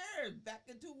 downstairs, back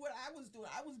into what I was doing.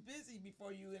 I was busy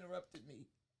before you interrupted me.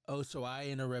 Oh, so I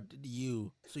interrupted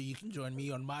you so you can join me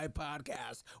on my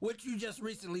podcast, which you just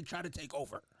recently tried to take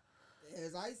over.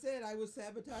 As I said, I was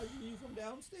sabotaging you from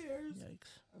downstairs.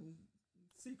 Yikes. I'm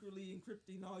secretly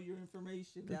encrypting all your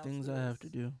information. The things I have to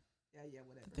do. Yeah,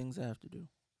 whatever. The things I have to do.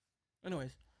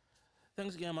 Anyways,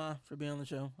 thanks again, Ma, for being on the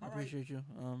show. I appreciate you.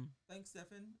 Thanks,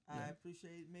 Stefan. Yeah. I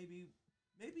appreciate maybe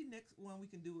next one we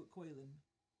can do it, Quaylen.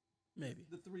 Maybe.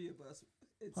 The three of us.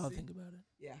 I'll think about it.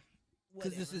 Yeah.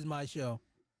 Because this is my show.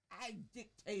 I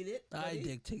dictate it. I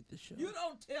dictate the show. You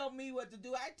don't tell me what to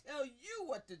do. I tell you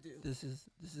what to do. This is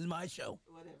my show.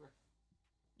 Whatever.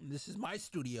 This is my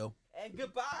studio. And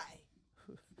goodbye.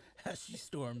 As she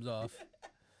storms off.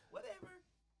 Whatever.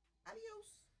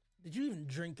 Adios. Did you even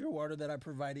drink your water that I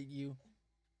provided you?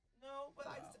 No, but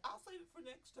wow. I'll save it for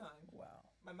next time. Wow.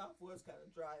 My mouth was kind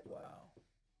of dry. Wow.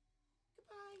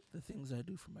 Goodbye. The things I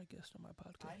do for my guests on my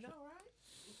podcast. I know, right?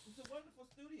 It's a wonderful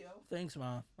studio. Thanks,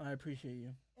 Ma. I appreciate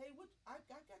you. Hey, I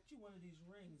got you one of these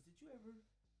rings. Did you ever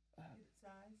get it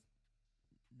sized?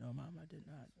 No, Mom, I did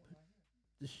not.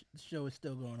 The show is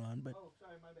still going on, but oh,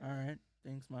 sorry, my bad. all right.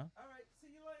 Thanks, Ma. All right, see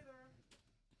you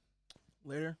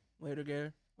later. Later,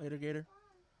 Gator.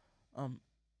 Bye.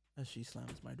 As she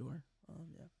slams my door.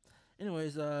 Yeah.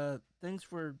 Anyways, thanks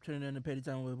for tuning in to Petty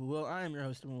Time with Will. I am your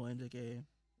host, Will Williams, aka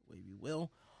Wavy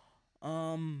Will.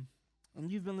 And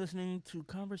you've been listening to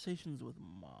Conversations with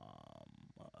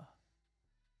Mama.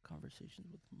 Conversations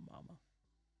with Mama.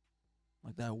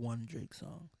 Like that one Drake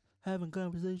song. Having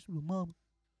conversations with Mama.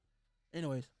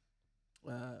 Anyways,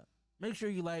 make sure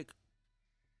you like,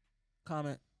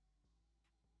 comment,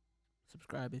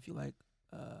 subscribe if you like.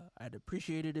 I'd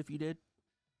appreciate it if you did.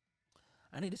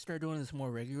 I need to start doing this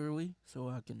more regularly so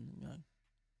I can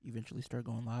eventually start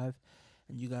going live.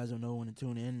 And you guys will know when to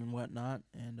tune in and whatnot.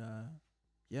 And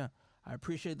yeah, I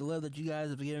appreciate the love that you guys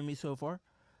have given me so far.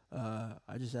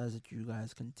 I just ask that you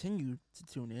guys continue to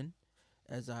tune in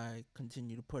as I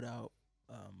continue to put out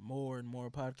more and more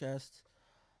podcasts.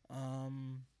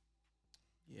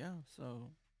 Yeah, so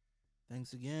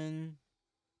thanks again.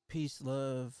 Peace,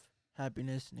 love,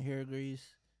 happiness, and hair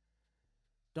grease.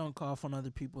 Don't cough on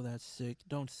other people that's sick.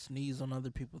 Don't sneeze on other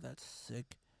people that's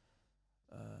sick.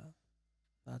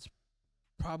 That's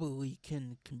probably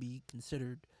can be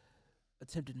considered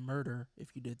attempted murder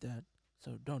if you did that.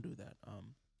 So don't do that.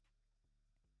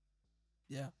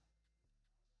 Yeah.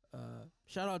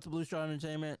 Shout out to Blue Straw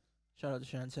Entertainment. Shout out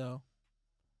to Chantel.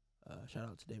 Shout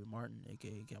out to David Martin,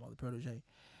 aka Gamal the Protege.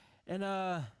 And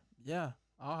yeah,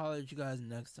 I'll holler at you guys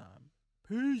next time.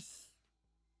 Peace.